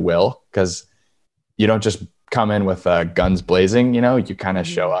some goodwill because you don't just come in with guns blazing, you kind of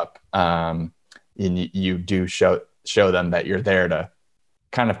show up. And you do show them that you're there to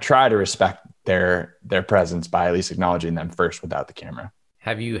kind of try to respect their presence by at least acknowledging them first without the camera.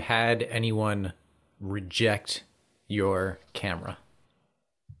 Have you had anyone reject your camera?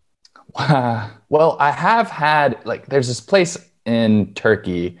 Well, I have had, there's this place in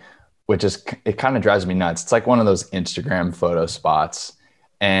Turkey, it kind of drives me nuts. It's like one of those Instagram photo spots,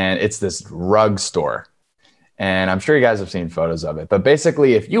 and it's this rug store. And I'm sure you guys have seen photos of it. But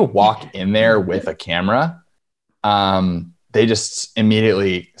basically, if you walk in there with a camera, they just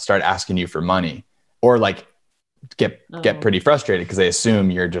immediately start asking you for money, or get pretty frustrated because they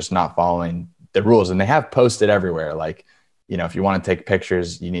assume you're just not following the rules. And they have posted everywhere, if you want to take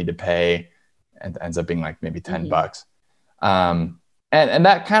pictures, you need to pay. And it ends up being like maybe $10. And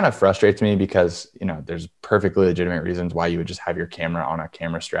that kind of frustrates me because, there's perfectly legitimate reasons why you would just have your camera on a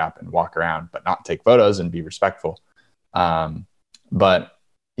camera strap and walk around, but not take photos and be respectful. But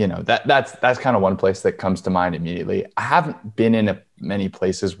that's kind of one place that comes to mind immediately. I haven't been in many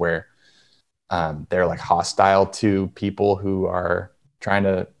places where they're like hostile to people who are trying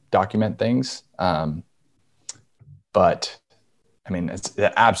to document things. But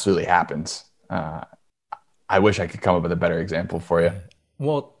it absolutely happens. I wish I could come up with a better example for you.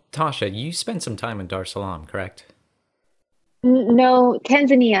 Well, Tasha, you spent some time in Dar es Salaam, correct? No,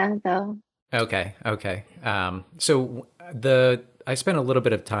 Tanzania though. Okay. So I spent a little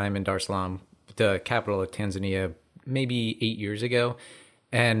bit of time in Dar es Salaam, the capital of Tanzania, maybe 8 years ago.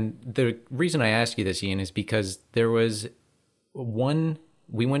 And the reason I ask you this, Ian, is because there was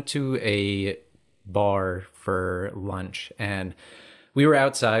we went to a bar for lunch, and we were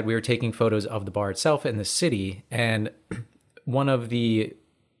outside. We were taking photos of the bar itself in the city, and one of the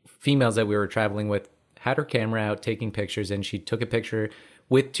females that we were traveling with had her camera out taking pictures, and she took a picture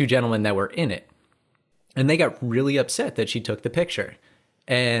with two gentlemen that were in it. And they got really upset that she took the picture.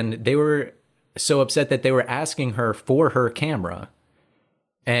 And they were so upset that they were asking her for her camera,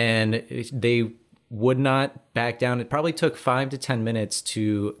 and they would not back down. It probably took 5 to 10 minutes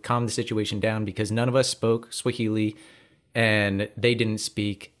to calm the situation down because none of us spoke Swahili and they didn't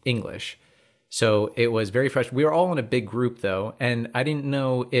speak English. So it was very frustrating. We were all in a big group though, and I didn't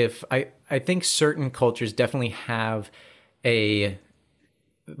know if I think certain cultures definitely have a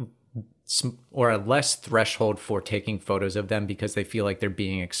or a less threshold for taking photos of them because they feel like they're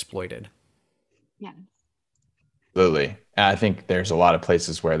being exploited. Yeah. Absolutely. And I think there's a lot of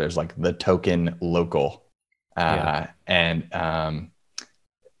places where there's like the token local, and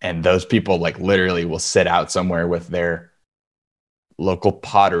those people like literally will sit out somewhere with their local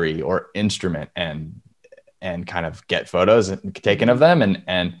pottery or instrument and kind of get photos taken of them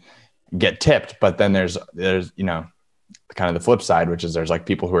and get tipped. But then there's kind of the flip side, which is there's like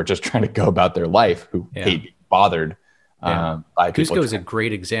people who are just trying to go about their life who hate being bothered. By people. Cusco is a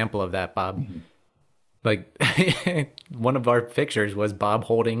great example of that, Bob. Mm-hmm. Like one of our pictures was Bob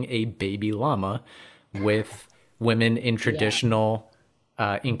holding a baby llama with women in traditional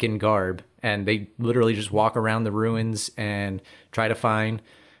Incan garb. And they literally just walk around the ruins and try to find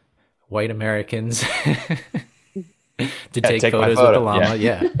white Americans to take photos with the llama.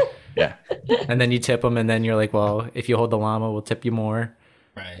 Yeah. And then you tip them, and then you're like, well, if you hold the llama, we'll tip you more.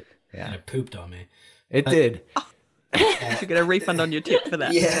 Right. Yeah. And it pooped on me. It did. You get a refund on your tip for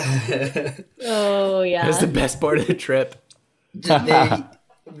that. Yeah. Oh, yeah. That's the best part of the trip.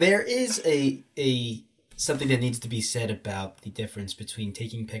 There is a something that needs to be said about the difference between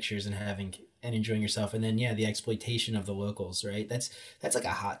taking pictures and enjoying yourself, and then the exploitation of the locals, right? That's like a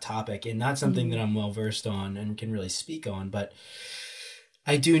hot topic and not something that I'm well versed on and can really speak on, but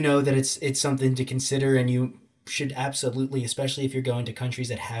I do know that it's something to consider, and you should absolutely, especially if you're going to countries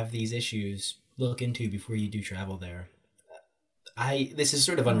that have these issues, look into before you do travel there. This is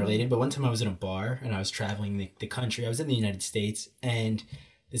sort of unrelated, but one time I was in a bar and I was traveling the country. I was in the United States, and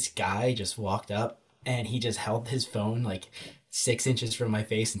this guy just walked up and he just held his phone like 6 inches from my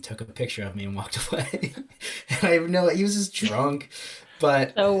face and took a picture of me and walked away. And he was just drunk,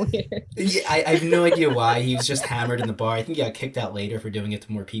 but so weird. Yeah, I have no idea why. He was just hammered in the bar. I think he got kicked out later for doing it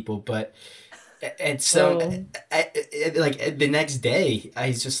to more people, but and so like the next day I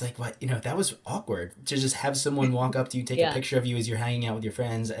was just like, what, that was awkward to just have someone walk up to you, take a picture of you as you're hanging out with your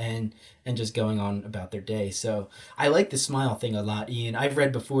friends and just going on about their day. So I like the smile thing a lot, Ian. I've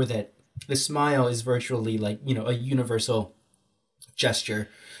read before that the smile is virtually like, a universal gesture.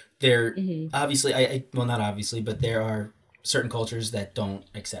 There obviously not obviously, but there are certain cultures that don't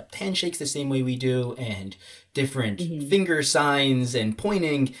accept handshakes the same way we do, and different finger signs and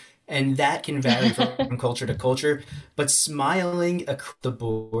pointing. And that can vary from culture to culture. But smiling across the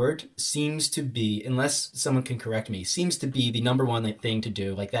board seems to be, unless someone can correct me, seems to be the number one thing to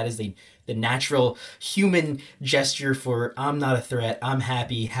do. Like that is the natural human gesture for, I'm not a threat, I'm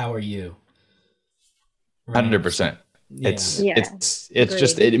happy, how are you? Right? 100%. It's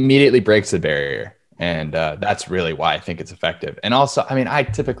just, it immediately breaks the barrier. And that's really why I think it's effective. And also, I mean, I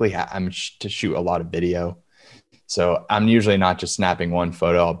typically I'm to shoot a lot of video. So I'm usually not just snapping one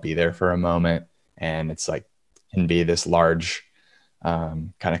photo. I'll be there for a moment, and it's like, can be this large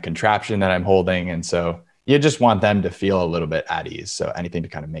kind of contraption that I'm holding. And so you just want them to feel a little bit at ease. So anything to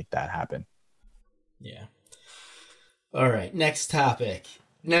kind of make that happen. Yeah. All right. Next topic.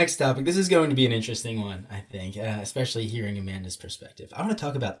 This is going to be an interesting one, I think, especially hearing Amanda's perspective. I want to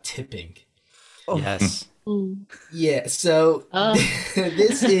talk about tipping. Oh. Yes. Yeah, so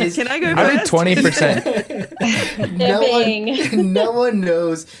this is... Can I go first? 20%. No one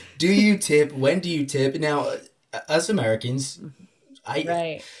knows. Do you tip? When do you tip? Now, us Americans,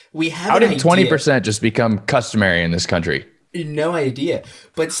 we have How did 20% just become customary in this country? No idea.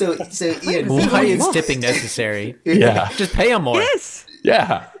 But so Ian, why is tipping necessary? Yeah. Just pay them more. Yes.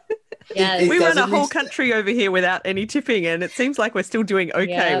 Yeah. Yes. We run a whole country over here without any tipping, and it seems like we're still doing okay.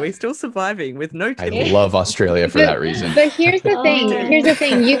 Yeah. We're still surviving with no tipping. I love Australia for that reason. But here's the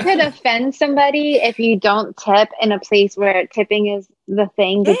thing. You could offend somebody if you don't tip in a place where tipping is the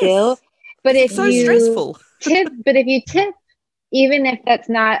thing to do. But if you stressful. But if you tip, even if that's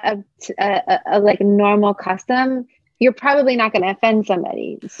not a like normal custom, you're probably not going to offend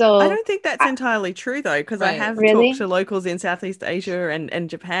somebody. So I don't think that's entirely true, though, because I have talked to locals in Southeast Asia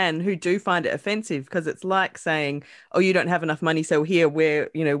and Japan who do find it offensive, because it's like saying, oh, you don't have enough money, so here we're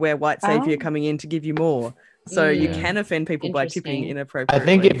white savior coming in to give you more. So you can offend people by tipping inappropriately. I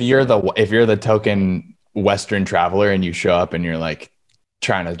think if you're the token Western traveler and you show up and you're like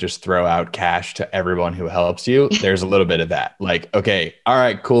trying to just throw out cash to everyone who helps you, there's a little bit of that. Like, okay, all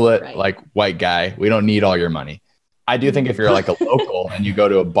right, cool it. Like, white guy, we don't need all your money. I do think if you're like a local and you go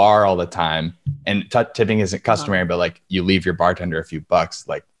to a bar all the time and tipping isn't customary, but like you leave your bartender a few bucks,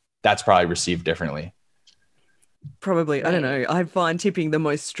 like that's probably received differently. Probably. I don't know. I find tipping the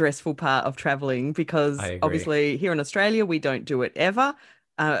most stressful part of traveling, because obviously here in Australia, we don't do it ever.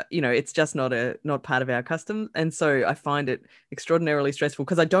 It's just not part of our custom. And so I find it extraordinarily stressful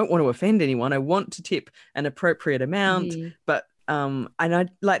because I don't want to offend anyone. I want to tip an appropriate amount, but and I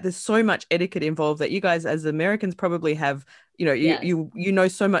like there's so much etiquette involved that you guys as Americans probably have, Yes. you know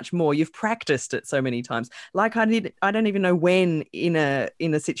so much more. You've practiced it so many times. Like I don't even know when in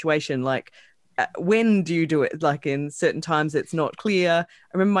a situation, like when do you do it? Like in certain times it's not clear.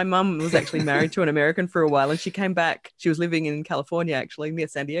 I remember my mum was actually married to an American for a while, and she came back. She was living in California, actually near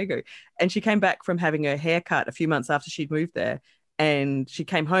San Diego, and she came back from having her hair cut a few months after she'd moved there. And she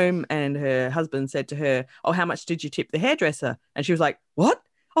came home and her husband said to her, "Oh, how much did you tip the hairdresser?" And she was like, "What?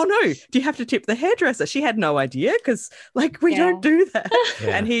 Oh no, do you have to tip the hairdresser?" She had no idea because like we don't do that.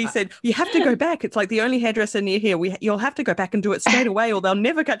 Yeah. And he said, "You have to go back. It's like the only hairdresser near here. You'll have to go back and do it straight away or they'll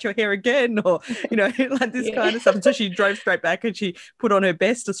never cut your hair again," or, like this kind of stuff. And so she drove straight back and she put on her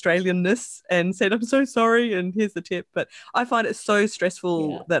best Australianness and said, "I'm so sorry. And here's the tip." But I find it so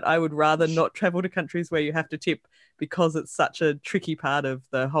stressful that I would rather not travel to countries where you have to tip because it's such a tricky part of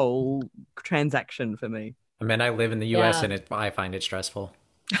the whole transaction for me. I mean, I live in the US and I find it stressful.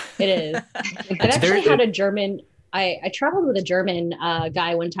 It is. I've actually had a German. I traveled with a German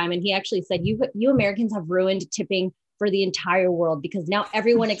guy one time, and he actually said, "You Americans have ruined tipping for the entire world because now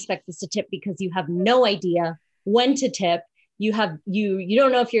everyone expects us to tip because you have no idea when to tip. You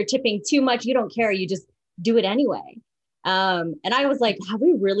don't know if you're tipping too much. You don't care. You just do it anyway." And I was like, "Have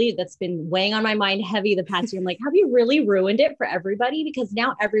we really?" That's been weighing on my mind heavy the past year. I'm like, "Have you really ruined it for everybody?" Because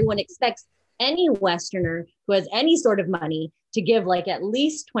now everyone expects any Westerner who has any sort of money to give like at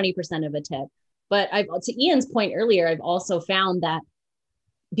least 20% of a tip. But to Ian's point earlier, I've also found that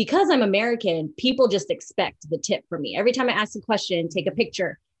because I'm American, people just expect the tip from me. Every time I ask a question, take a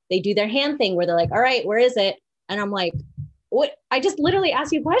picture, they do their hand thing where they're like, "All right, where is it?" And I'm like, "What? I just literally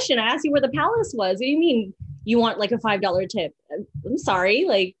asked you a question. I asked you where the palace was. What do you mean you want like a $5 tip?" I'm sorry.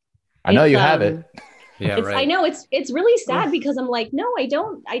 Like, I know you have it. Yeah, right. I know it's really sad because I'm like, no, I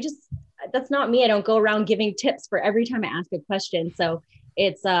don't. That's not me. I don't go around giving tips for every time I ask a question. So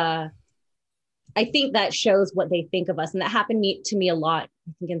it's, I think that shows what they think of us. And that happened to me a lot,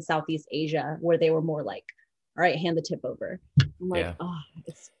 I think in Southeast Asia, where they were more like, "All right, hand the tip over." I'm like, "Oh,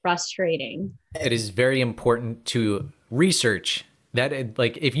 it's frustrating." It is very important to research that.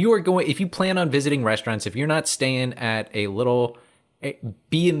 Like if you plan on visiting restaurants, if you're not staying at a little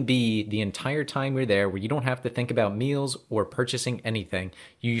B&B the entire time you're there where you don't have to think about meals or purchasing anything,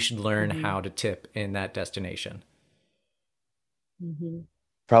 you should learn how to tip in that destination.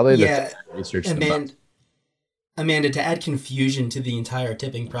 Probably the research. Amanda, to add confusion to the entire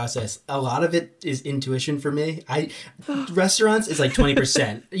tipping process, a lot of it is intuition for me. Restaurants is like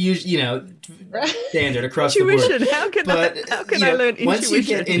 20%, standard across the board. How can I learn intuition? Once you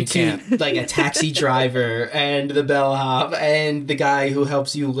get into like a taxi driver and the bellhop and the guy who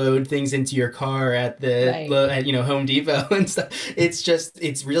helps you load things into your car at the Home Depot and stuff,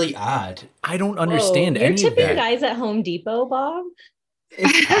 it's really odd. I don't understand any of that. You're tipping guys at Home Depot, Bob?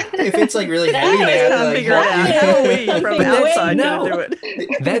 If it's like really heavy, they have to like figure it out. From outside, no. Do it.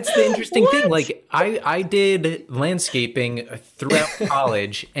 That's the interesting thing. Like I did landscaping throughout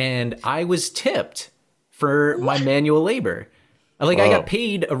college, and I was tipped for my manual labor. Like I got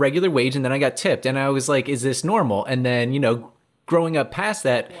paid a regular wage, and then I got tipped, and I was like, "Is this normal?" And then growing up past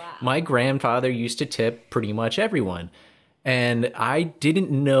that, my grandfather used to tip pretty much everyone. And I didn't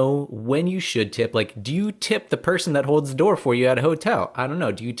know when you should tip. Like, do you tip the person that holds the door for you at a hotel? I don't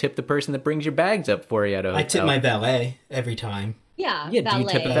know. Do you tip the person that brings your bags up for you at a hotel? I tip my valet every time. Yeah, do you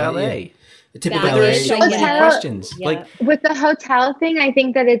tip a valet? Tip a But valet. there's so many questions. Yeah. Like With the hotel thing, I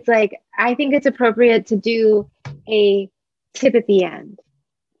think that I think it's appropriate to do a tip at the end.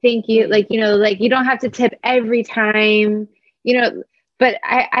 Thank you. You don't have to tip every time, But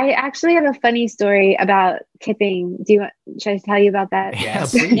I actually have a funny story about tipping. Should I tell you about that? Yeah,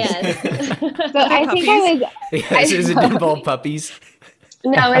 please. Yes. So I think I was. Does it involve puppies?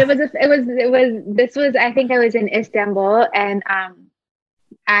 No, I think I was in Istanbul, and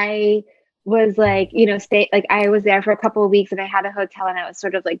I was I was there for a couple of weeks, and I had a hotel, and I was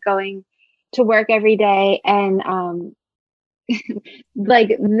sort of like going to work every day, and like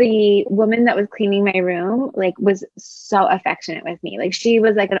the woman that was cleaning my room was so affectionate with me. Like she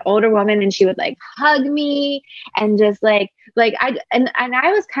was like an older woman, and she would like hug me and just I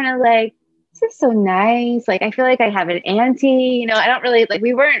was kind of like, "This is so nice. Like I feel like I have an auntie, I don't really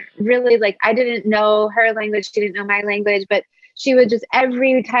we weren't really I didn't know her language, she didn't know my language, but she would just,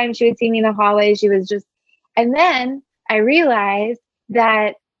 every time she would see me in the hallway, she was just, and then I realized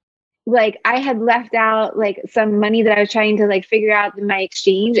that I had left out some money that I was trying to figure out in my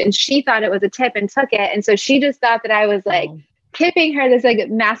exchange, and she thought it was a tip and took it. And so she just thought that I was tipping her this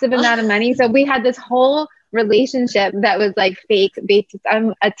massive amount of money. So we had this whole relationship that was fake based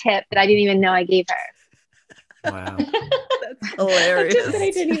on a tip that I didn't even know I gave her. Wow. hilarious. Just that I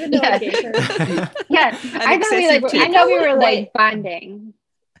didn't even know I gave her. Yeah, I thought we were like bonding.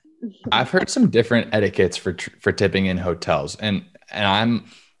 I've heard some different etiquettes for tipping in hotels, and I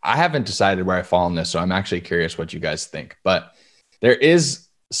haven't decided where I fall on this, so I'm actually curious what you guys think. But there is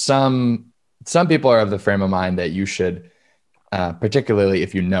some people are of the frame of mind that you should, particularly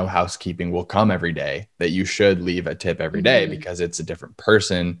if you know housekeeping will come every day, that you should leave a tip every day because it's a different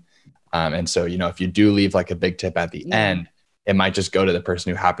person. And so, if you do leave like a big tip at the end, it might just go to the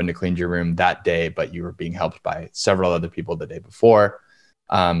person who happened to clean your room that day, but you were being helped by several other people the day before.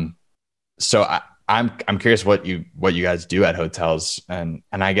 So I'm curious what you guys do at hotels, and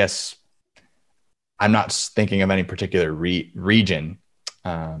I guess I'm not thinking of any particular region,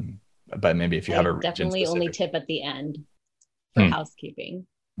 but maybe if you have a region definitely specific. only tip at the end for housekeeping.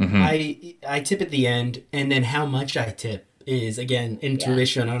 Mm-hmm. I tip at the end, and then how much I tip is again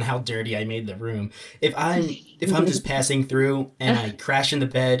intuition on how dirty I made the room. If I'm just passing through and I crash in the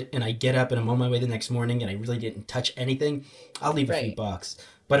bed and I get up and I'm on my way the next morning and I really didn't touch anything, I'll leave a few bucks.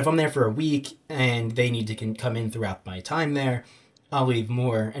 But if I'm there for a week and they need to come in throughout my time there, I'll leave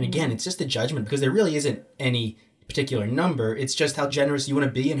more. And again, it's just a judgment because there really isn't any particular number. It's just how generous you want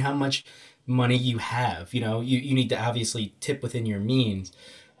to be and how much money you have. You need to obviously tip within your means.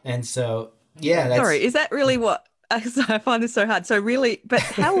 And so, yeah. Sorry, is that really what? I find this so hard. So really, but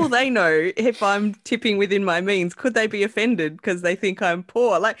how will they know if I'm tipping within my means? Could they be offended because they think I'm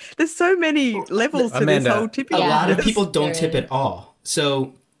poor? Like, there's so many levels to this whole tipping. A lot of people don't tip at all.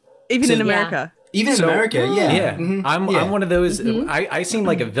 So even in America. Even in America, yeah. Yeah. Mm-hmm. I'm one of those. I seem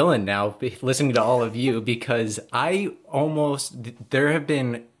like a villain now listening to all of you because I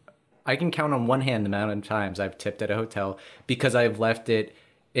can count on one hand the amount of times I've tipped at a hotel because I've left it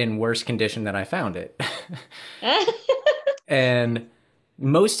in worse condition than I found it. And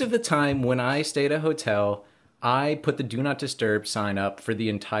most of the time when I stay at a hotel, I put the do not disturb sign up for the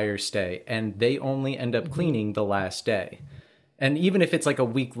entire stay, and they only end up cleaning the last day. And even if it's like a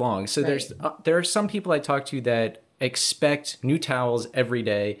week long. So there are some people I talk to that expect new towels every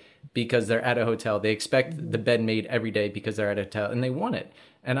day because they're at a hotel. They expect the bed made every day because they're at a hotel and they want it.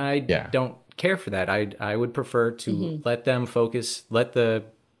 And I don't care for that. I would prefer to let them focus, let the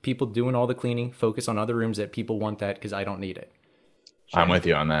people doing all the cleaning focus on other rooms that people want that because I don't need it. I'm with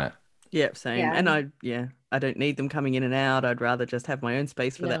you on that. Yep, same. Yeah. And I don't need them coming in and out. I'd rather just have my own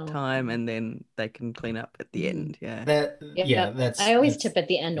space for that time, and then they can clean up at the end. I always tip at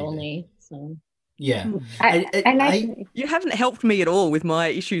the end only. So yeah, you haven't helped me at all with my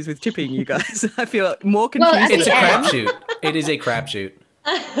issues with tipping, you guys. I feel more confused. Well, it's a crapshoot. It is a crapshoot.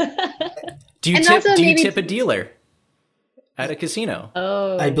 Do you tip a dealer at a casino?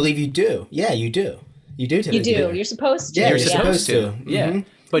 Oh, I believe you do. Yeah, you do. You do tip. You do. You're supposed to. Yeah, you're supposed to. Yeah.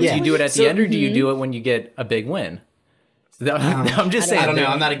 But do you do it at the end, or do you do it when you get a big win? I'm just saying. I don't know.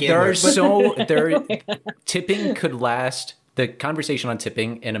 I'm not a gambler. Tipping could last. The conversation on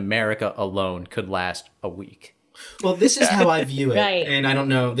tipping in America alone could last a week. Well, this is how I view it, Right. And I don't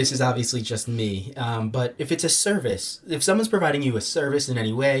know. This is obviously just me. But if it's a service, if someone's providing you a service in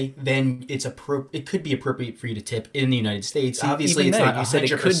any way, then it could be appropriate for you to tip in the United States. Obviously, it's not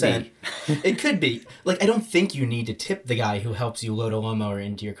 100%. It could be. Like, I don't think you need to tip the guy who helps you load a lawnmower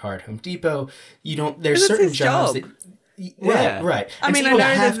into your car at Home Depot. You don't. There's certain jobs that. Right. I mean, I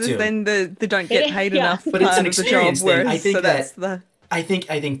know then they don't get paid enough, but it's an experience thing. I think so I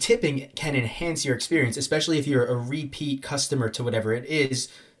think tipping can enhance your experience, especially if you're a repeat customer to whatever it is.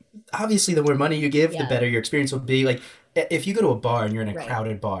 Obviously, the more money you give, the better your experience will be. Like, if you go to a bar and you're in a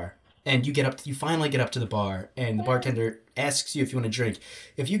crowded bar, and you finally get up to the bar, and the bartender asks you if you want a drink.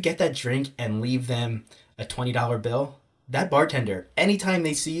 If you get that drink and leave them a $20 bill, that bartender, anytime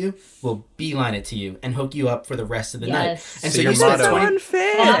they see you, will beeline it to you and hook you up for the rest of the night. And so your motto,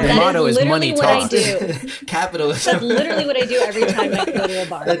 unfair. Your motto is money talks. Capitalism. That's literally what I do every time I go to a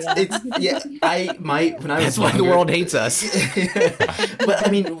bar. That's why the world hates us. But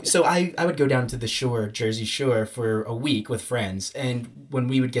I mean, so I would go down to the shore, Jersey Shore, for a week with friends, and when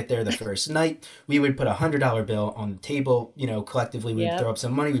we would get there the first night, we would put a $100 bill on the table. Collectively we'd throw up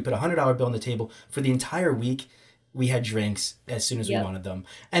some money. We put a $100 bill on the table for the entire week. We had drinks as soon as we wanted them.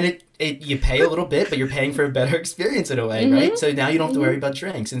 And you pay a little bit, but you're paying for a better experience in a way, right? So now you don't have to worry about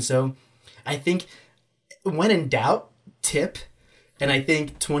drinks. And so I think when in doubt, tip. And I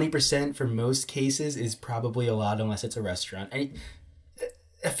think 20% for most cases is probably a lot unless it's a restaurant.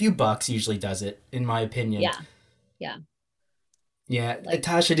 A few bucks usually does it, in my opinion. Yeah.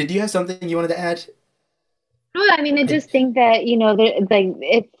 Tasha, did you have something you wanted to add? No, I mean, I just think that,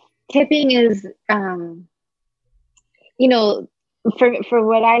 tipping is... for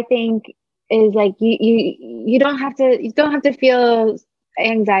what I think is like you you don't have to feel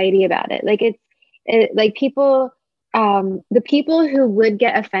anxiety about it. Like like people, the people who would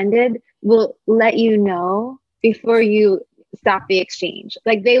get offended will let you know before you stop the exchange.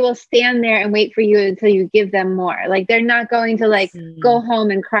 Like they will stand there and wait for you until you give them more. Like they're not going to like go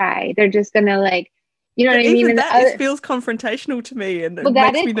home and cry. They're just gonna like, you know But what I mean? even And that feels confrontational to me, and it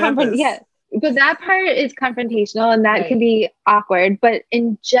that makes is me nervous. yeah. But that part is confrontational, and that can be awkward. But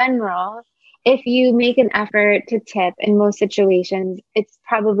in general, if you make an effort to tip in most situations, it's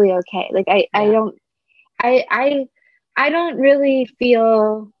probably okay. Like I don't really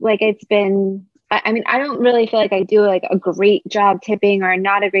feel like it's been, I mean, I don't really feel like I do like a great job tipping or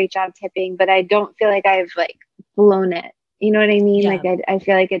not a great job tipping, but I don't feel like I've like blown it. You know what I mean? Yeah. Like I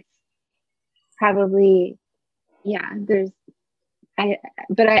feel like it's probably, yeah,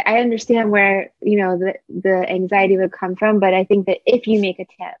 but I understand where, you know, the anxiety would come from, but I think that if you make a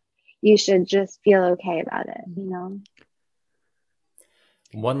tip, you should just feel okay about it, you know?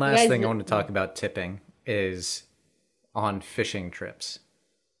 One last thing I want to talk about tipping is on fishing trips.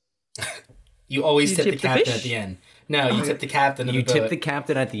 You always tip the captain at the end. No, you tip the captain of the boat. You tip the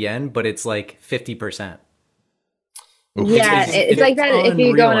captain at the end, but it's like 50%. Yeah, it's like that if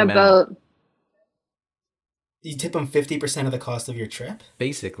you go on a boat. You tip them 50% of the cost of your trip?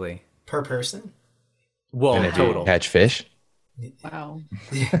 Basically. Per person? Well, total. Catch fish? Wow.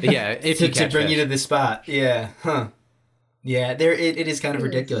 Yeah, if you to bring you to the spot. Yeah. Huh. Yeah, it is kind of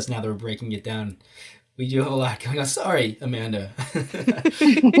ridiculous now that we're breaking it down. We do have a lot going on. Sorry, Amanda.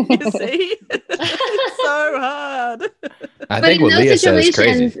 You see? It's so hard. I think what Leah said is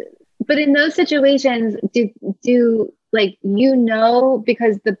crazy. But in those situations, do like, you know,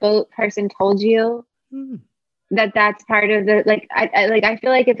 because the boat person told you that's part of the, like, I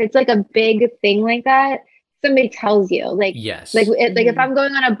feel like if it's like a big thing like that, somebody tells you, like, yes, like if I'm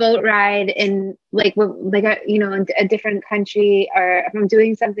going on a boat ride in like you know, in a different country, or if I'm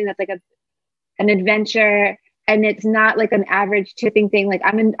doing something that's like an adventure and it's not like an average tipping thing, like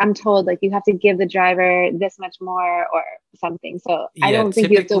I'm told like you have to give the driver this much more or something. So yeah, I don't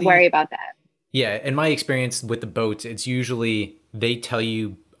think you have to worry about that. Yeah, in my experience with the boats, it's usually they tell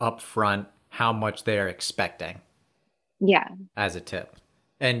you up front how much they're expecting. Yeah. As a tip.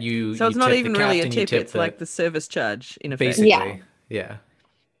 And so it's not even really a tip, it's like the service charge in effect. Basically. Yeah.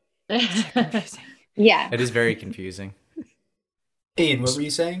 Yeah. It is very confusing. Ian, what were you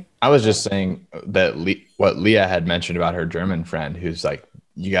saying? I was just saying that what Leah had mentioned about her German friend, who's like,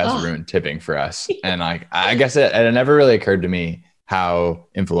 you guys ruined tipping for us. And I guess it never really occurred to me how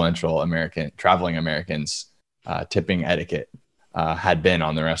influential traveling Americans tipping etiquette had been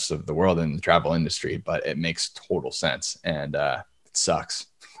on the rest of the world in the travel industry, but it makes total sense, and it sucks.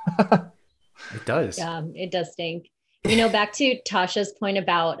 It does. Yeah, it does stink. You know, back to Tasha's point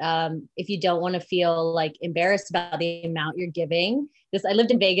about if you don't want to feel like embarrassed about the amount you're giving. I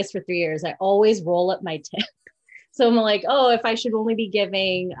lived in Vegas for 3 years. I always roll up my tip. So I'm like, oh, if I should only be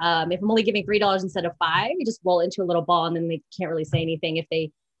giving, if I'm only giving $3 instead of $5, you just roll it into a little ball, and then they can't really say anything if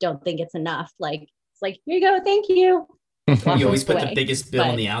they don't think it's enough. Like, it's like, here you go, thank you. You always put the biggest bill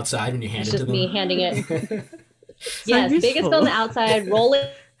on the outside when you hand it to them. It's just me handing it. Yes, biggest bill on the outside, roll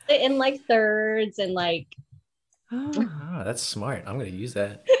it in like thirds, and like. Oh, that's smart. I'm going to use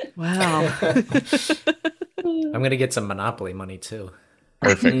that. Wow. I'm going to get some Monopoly money too.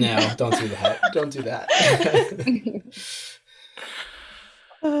 Perfect. No, don't do that. Don't do that.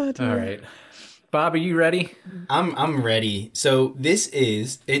 All right. Bob, are you ready? I'm ready. So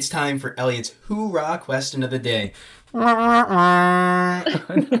it's time for Elliot's Hoorah question of the day. We're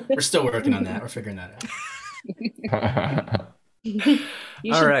still working on that. We're figuring that out.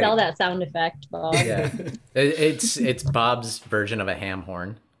 You should sell that sound effect, Bob. Yeah. It's Bob's version of a ham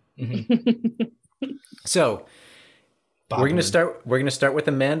horn. Mm-hmm. So we're gonna start with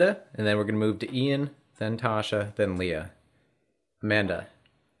Amanda, and then we're gonna move to Ian, then Tasha, then Leah. Amanda,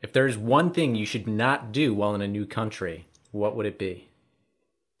 if there's one thing you should not do while in a new country, what would it be?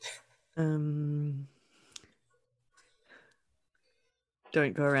 Don't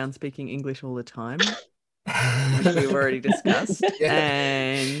go around speaking English all the time, which we've already discussed. Yeah.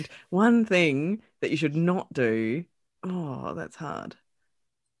 And one thing that you should not do, that's hard.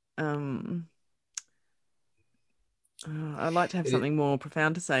 I'd like to have something more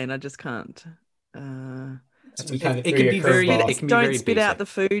profound to say, and I just can't. It can be very. Don't spit out the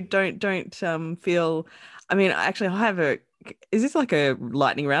food. Don't feel. I mean, actually, I have a. Is this like a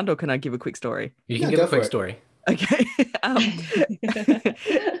lightning round, or can I give a quick story? You can give a quick story. Okay.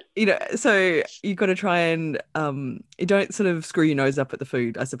 So you've got to try and you don't sort of screw your nose up at the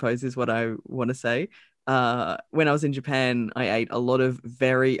food, I suppose, is what I want to say. When I was in Japan, I ate a lot of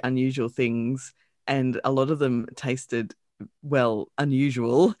very unusual things, and a lot of them tasted, well,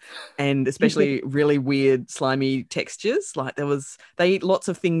 unusual, and especially really weird, slimy textures. Like they eat lots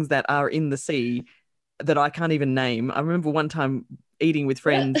of things that are in the sea that I can't even name. I remember one time eating with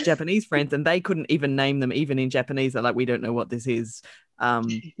friends, Japanese friends, and they couldn't even name them, even in Japanese. They're like, we don't know what this is.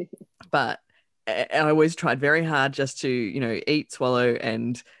 But I always tried very hard just to, eat, swallow,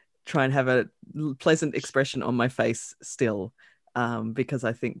 and try and have a pleasant expression on my face still, because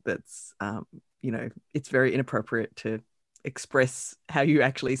I think that's, it's very inappropriate to express how you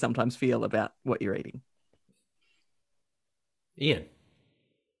actually sometimes feel about what you're eating. Ian.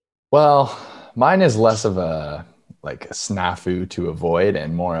 Well, mine is less of a snafu to avoid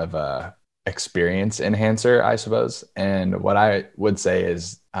and more of a experience enhancer, I suppose. And what I would say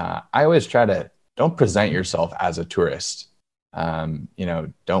is I always try to don't present yourself as a tourist.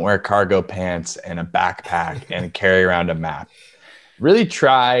 Don't wear cargo pants and a backpack and carry around a map. Really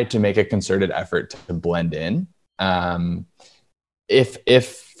try to make a concerted effort to blend in.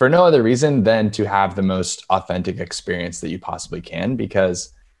 If for no other reason than to have the most authentic experience that you possibly can,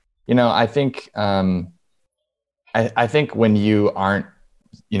 because I think I think when you aren't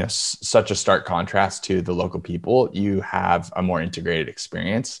such a stark contrast to the local people, you have a more integrated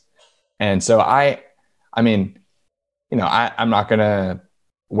experience. And so I'm not gonna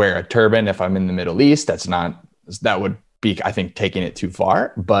wear a turban if I'm in the Middle East. That would be, I think, taking it too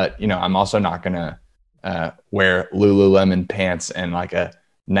far. But I'm also not gonna wear Lululemon pants and like a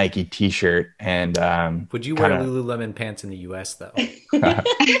Nike t-shirt. And would you wear Lululemon pants in the US though?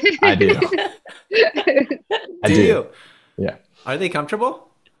 I do. I do. Yeah. Are they comfortable?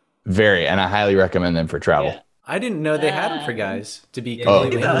 Very, and I highly recommend them for travel. Yeah. I didn't know they had them for guys, to be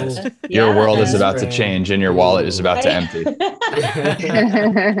completely honest. Your world is about to change and your wallet is about to empty.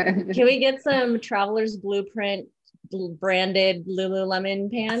 Can we get some Traveler's Blueprint branded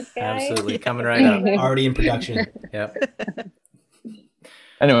Lululemon pants, guys? Absolutely, coming right up. Already in production. Yep.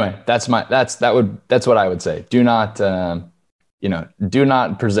 Anyway, that's what I would say. Do not do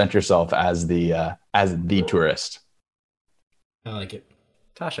not present yourself as the tourist. I like it.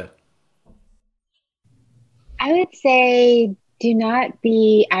 Tasha. I would say do not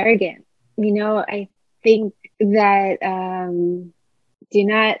be arrogant. I think that do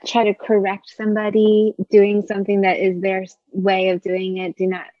not try to correct somebody doing something that is their way of doing it. Do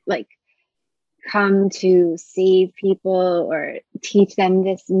not come to save people or teach them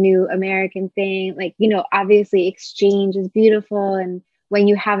this new American thing. Obviously exchange is beautiful. And when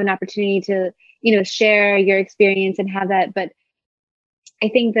you have an opportunity to, share your experience and have that. But I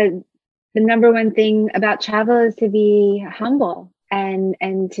think that the number one thing about travel is to be humble and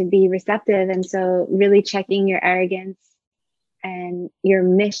to be receptive. And so really checking your arrogance and your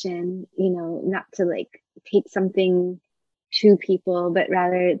mission, not to take something to people, but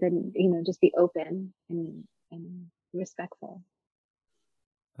rather than, just be open and respectful.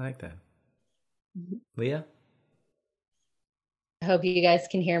 I like that. Mm-hmm. Leah? I hope you guys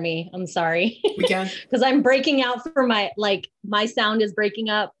can hear me. I'm sorry. We can. Because I'm breaking out for my sound is breaking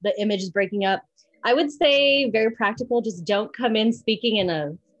up. The image is breaking up. I would say very practical. Just don't come in speaking in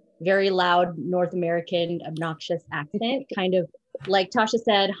a very loud North American obnoxious accent. Kind of like Tasha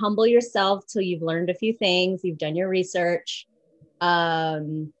said, humble yourself till you've learned a few things. You've done your research.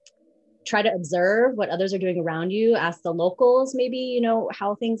 Try to observe what others are doing around you. Ask the locals, maybe,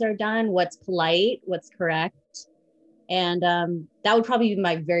 how things are done, what's polite, what's correct. And that would probably be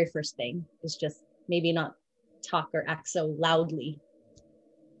my very first thing, is just maybe not talk or act so loudly.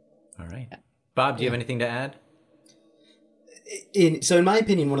 All right. Bob, do you have anything to add? So in my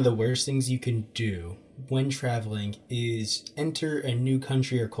opinion, one of the worst things you can do when traveling is enter a new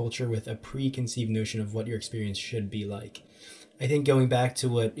country or culture with a preconceived notion of what your experience should be like. I think going back to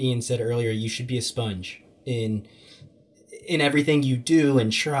what Ian said earlier, you should be a sponge in everything you do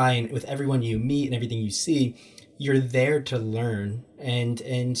and try, and with everyone you meet and everything you see. You're there to learn,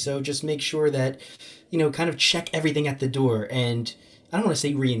 and so just make sure that, kind of check everything at the door, and I don't want to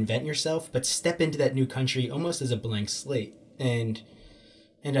say reinvent yourself, but step into that new country almost as a blank slate, and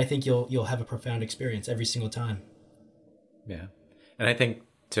I think you'll have a profound experience every single time. Yeah, and I think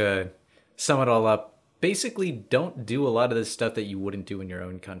to sum it all up, basically don't do a lot of the stuff that you wouldn't do in your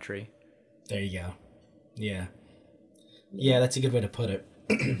own country. There you go. Yeah, that's a good way to put it.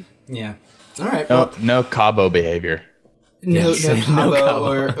 Yeah. All right. No Cabo behavior. No, Yes. no, No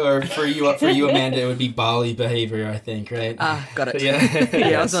Cabo, Cabo. or for you, Amanda, it would be Bali behavior, I think, right? Got it. Yeah.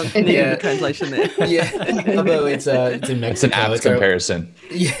 Yeah, I was on needing Yeah. the translation there. Yeah, Cabo, it's in Mexico. It's an apt comparison.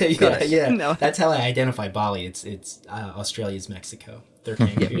 Yeah. No. That's how I identify Bali. It's Australia's Mexico. They're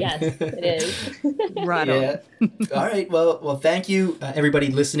Cancun. Yes, it is. Right on. Yeah. All right. Well, thank you, everybody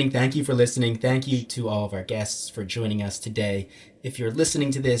listening. Thank you for listening. Thank you to all of our guests for joining us today. If you're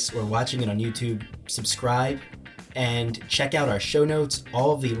listening to this or watching it on YouTube, subscribe and check out our show notes.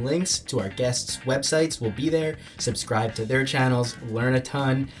 All of the links to our guests' websites will be there. Subscribe to their channels, learn a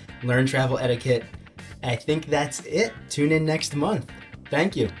ton, learn travel etiquette. I think that's it. Tune in next month.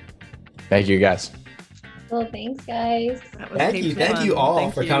 Thank you. Thank you, guys. Well, thanks, guys. That was Thank heaps you. of Thank fun. you all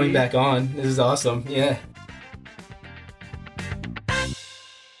Thank for you. coming back on. This is awesome. Yeah.